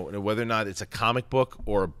do. Now, whether or not it's a comic book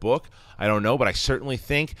or a book, I don't know, but I certainly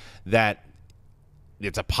think that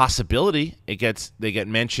it's a possibility they get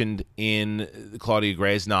mentioned in Claudia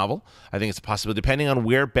Gray's novel. I think it's a possibility, depending on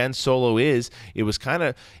where Ben Solo is. It was kind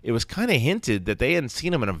of hinted that they hadn't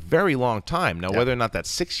seen him in a very long time. Now, whether or not that's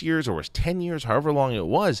 6 years or was 10 years, however long it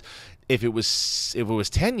was, if it was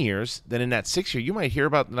 10 years, then in that 6 year, you might hear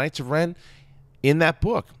about the Knights of Ren in that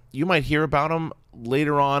book. You might hear about them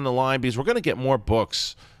later on the line, because we're going to get more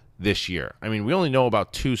books this year. I mean, we only know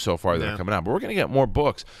about 2 so far that are coming out, but we're going to get more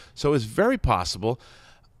books. So it's very possible.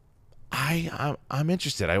 I'm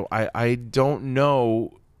interested. I don't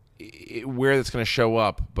know where that's going to show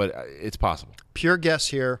up, but it's possible. Pure guess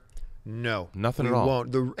here. No. Nothing at all.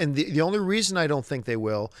 Won't. The only reason I don't think they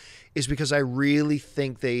will is because I really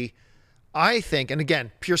think and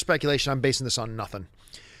again, pure speculation, I'm basing this on nothing.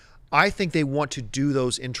 I think they want to do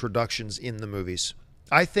those introductions in the movies.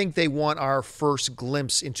 I think they want our first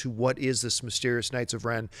glimpse into what is this mysterious Knights of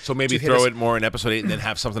Ren. So maybe throw it more in Episode 8 and then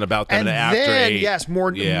have something about them after 8. And then, yes,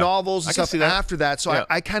 more novels and stuff after that. So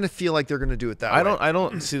I kind of feel like they're going to do it that way. I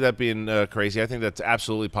don't see that being crazy. I think that's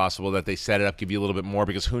absolutely possible that they set it up, give you a little bit more,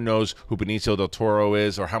 because who knows who Benicio del Toro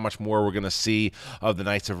is or how much more we're going to see of the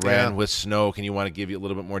Knights of Ren with Snoke, and you want to give you a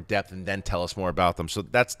little bit more depth and then tell us more about them. So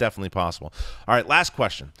that's definitely possible. All right, last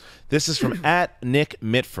question. This is from at Nick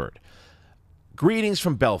Mitford. Greetings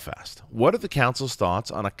from Belfast. What are the council's thoughts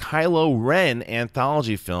on a Kylo Ren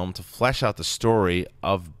anthology film to flesh out the story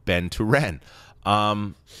of Ben to Ren?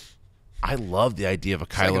 I love the idea of a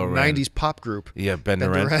Kylo Ren. 90s pop group. Yeah, Ben to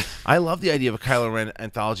Ren. I love the idea of a Kylo Ren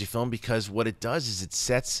anthology film, because what it does is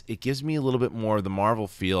it gives me a little bit more of the Marvel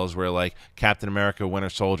feels, where like Captain America, Winter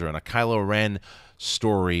Soldier, and a Kylo Ren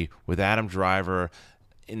story with Adam Driver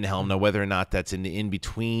in the helm. Now, whether or not that's in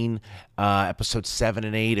between Episode 7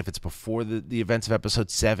 and 8, if it's before the events of Episode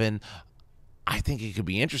 7, I think it could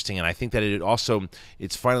be interesting. And I think that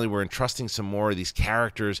it's finally we're entrusting some more of these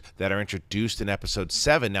characters that are introduced in Episode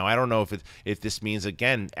 7. Now, I don't know if this means,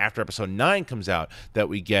 again, after Episode 9 comes out, that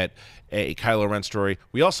we get a Kylo Ren story.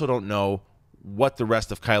 We also don't know what the rest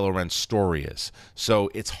of Kylo Ren's story is. So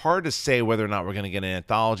it's hard to say whether or not we're going to get an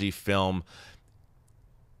anthology film,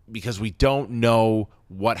 because we don't know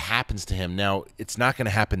what happens to him. Now, it's not going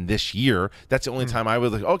to happen this year. That's the only time I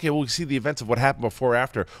would okay, we'll see the events of what happened before or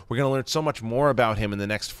after. We're going to learn so much more about him in the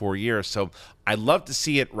next 4 years. So I'd love to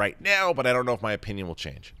see it right now, but I don't know if my opinion will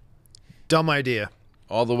change. Dumb idea.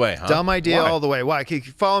 All the way, huh? Dumb idea. Why? All the way. Why?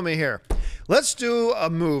 Follow me here. Let's do a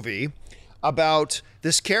movie about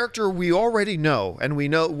this character we already know, and we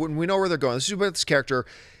know where they're going. This is about this character,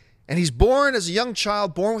 and he's born as a young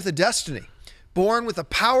child, born with a destiny, born with the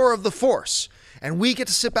power of the Force. And we get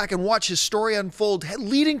to sit back and watch his story unfold,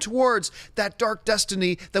 leading towards that dark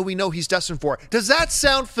destiny that we know he's destined for. Does that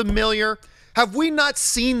sound familiar? Have we not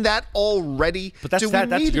seen that already? But you're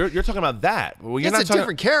talking about that. Well, it's a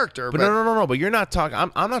different character. But no. But you're not talking.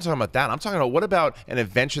 I'm not talking about that. I'm talking about, what about an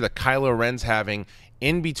adventure that Kylo Ren's having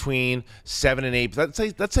in between 7 and 8? Let's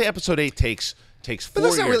say Episode 8 takes 4 years. But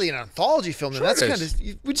that's not really an anthology film. Sure, that's kind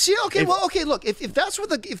of. Would you see? Okay. Look. If that's what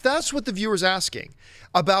the viewer's asking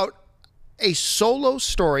about a solo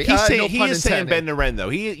story. He is saying Ben to Ren, though.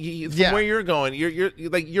 From where you're going,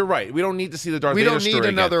 you're right. We don't need to see the Darth Vader story. We don't need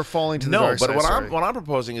another falling to the dark side. No, but what I'm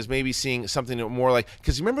proposing is maybe seeing something more like,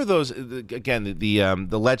 because remember those again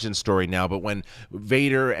the legend story now, but when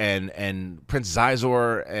Vader and Prince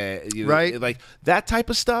Xizor, right, like that type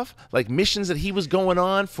of stuff, like missions that he was going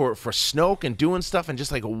on for Snoke and doing stuff, and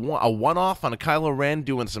just like a one-off on a Kylo Ren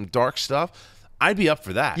doing some dark stuff. I'd be up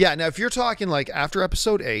for that. Yeah, now if you're talking like after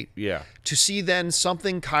Episode 8, to see then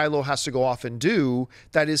something Kylo has to go off and do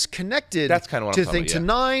that is connected that's kind of what to I'm talking to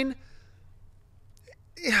 9,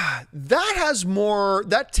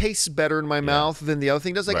 that tastes better in my mouth than the other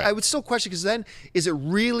thing does. Like, I would still question, because then is it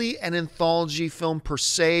really an anthology film per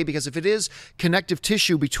se? Because if it is connective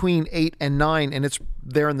tissue between 8 and 9 and it's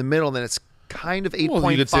there in the middle, then it's kind of 8.5.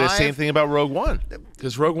 Well, you could say the same thing about Rogue One,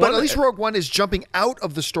 because Rogue One. But at least Rogue One is jumping out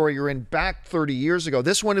of the story you're in back 30 years ago.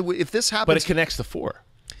 This one, if this happens, but it connects to 4.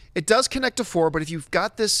 It does connect to 4. But if you've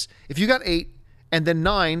got this, if you got 8 and then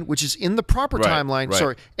 9, which is in the proper timeline,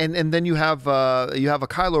 sorry, and then you have a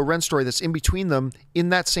Kylo Ren story that's in between them in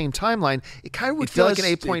that same timeline, it kind of would feel like an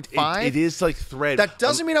 8.5. It is like thread. That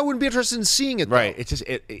doesn't mean I wouldn't be interested in seeing it, though. Right. It's just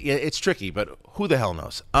it's tricky, but who the hell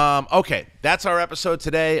knows? Okay, that's our episode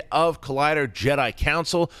today of Collider Jedi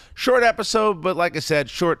Council. Short episode, but like I said,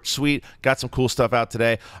 short, sweet. Got some cool stuff out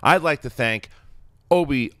today. I'd like to thank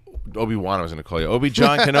Obi-Wan, I was going to call you.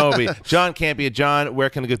 John Kenobi. John Campea. John, where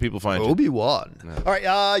can the good people find you? Obi-Wan. No. All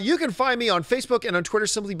right, you can find me on Facebook and on Twitter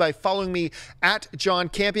simply by following me at John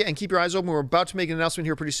Campea. And keep your eyes open. We're about to make an announcement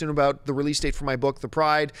here pretty soon about the release date for my book, The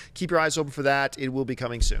Pride. Keep your eyes open for that. It will be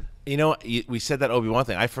coming soon. You know, we said that Obi-Wan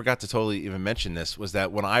thing. I forgot to totally even mention this, was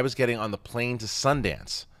that when I was getting on the plane to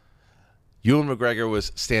Sundance, Ewan McGregor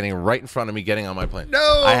was standing right in front of me getting on my plane.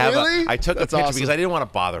 No, really? I took a picture because I didn't want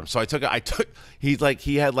to bother him. So I took he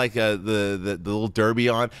had like the little derby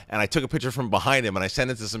on, and I took a picture from behind him and I sent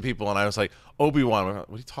it to some people, and I was like, Obi-Wan, what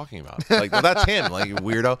are you talking about? Like, well, that's him, like, you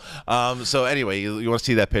weirdo. So anyway, you want to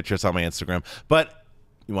see that picture, it's on my Instagram. But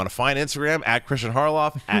you want to find Instagram at Christian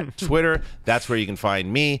Harloff, at Twitter. That's where you can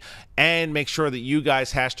find me. And make sure that you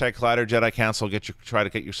guys hashtag Collider Jedi Council. Try to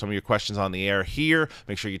get some of your questions on the air here.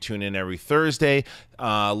 Make sure you tune in every Thursday.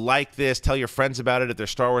 Like this. Tell your friends about it if they're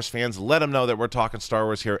Star Wars fans. Let them know that we're talking Star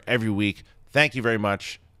Wars here every week. Thank you very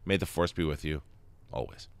much. May the Force be with you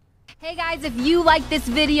always. Hey guys, if you like this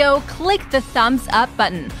video, click the thumbs up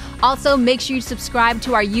button. Also, make sure you subscribe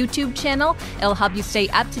to our YouTube channel. It'll help you stay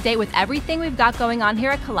up to date with everything we've got going on here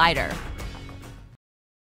at Collider.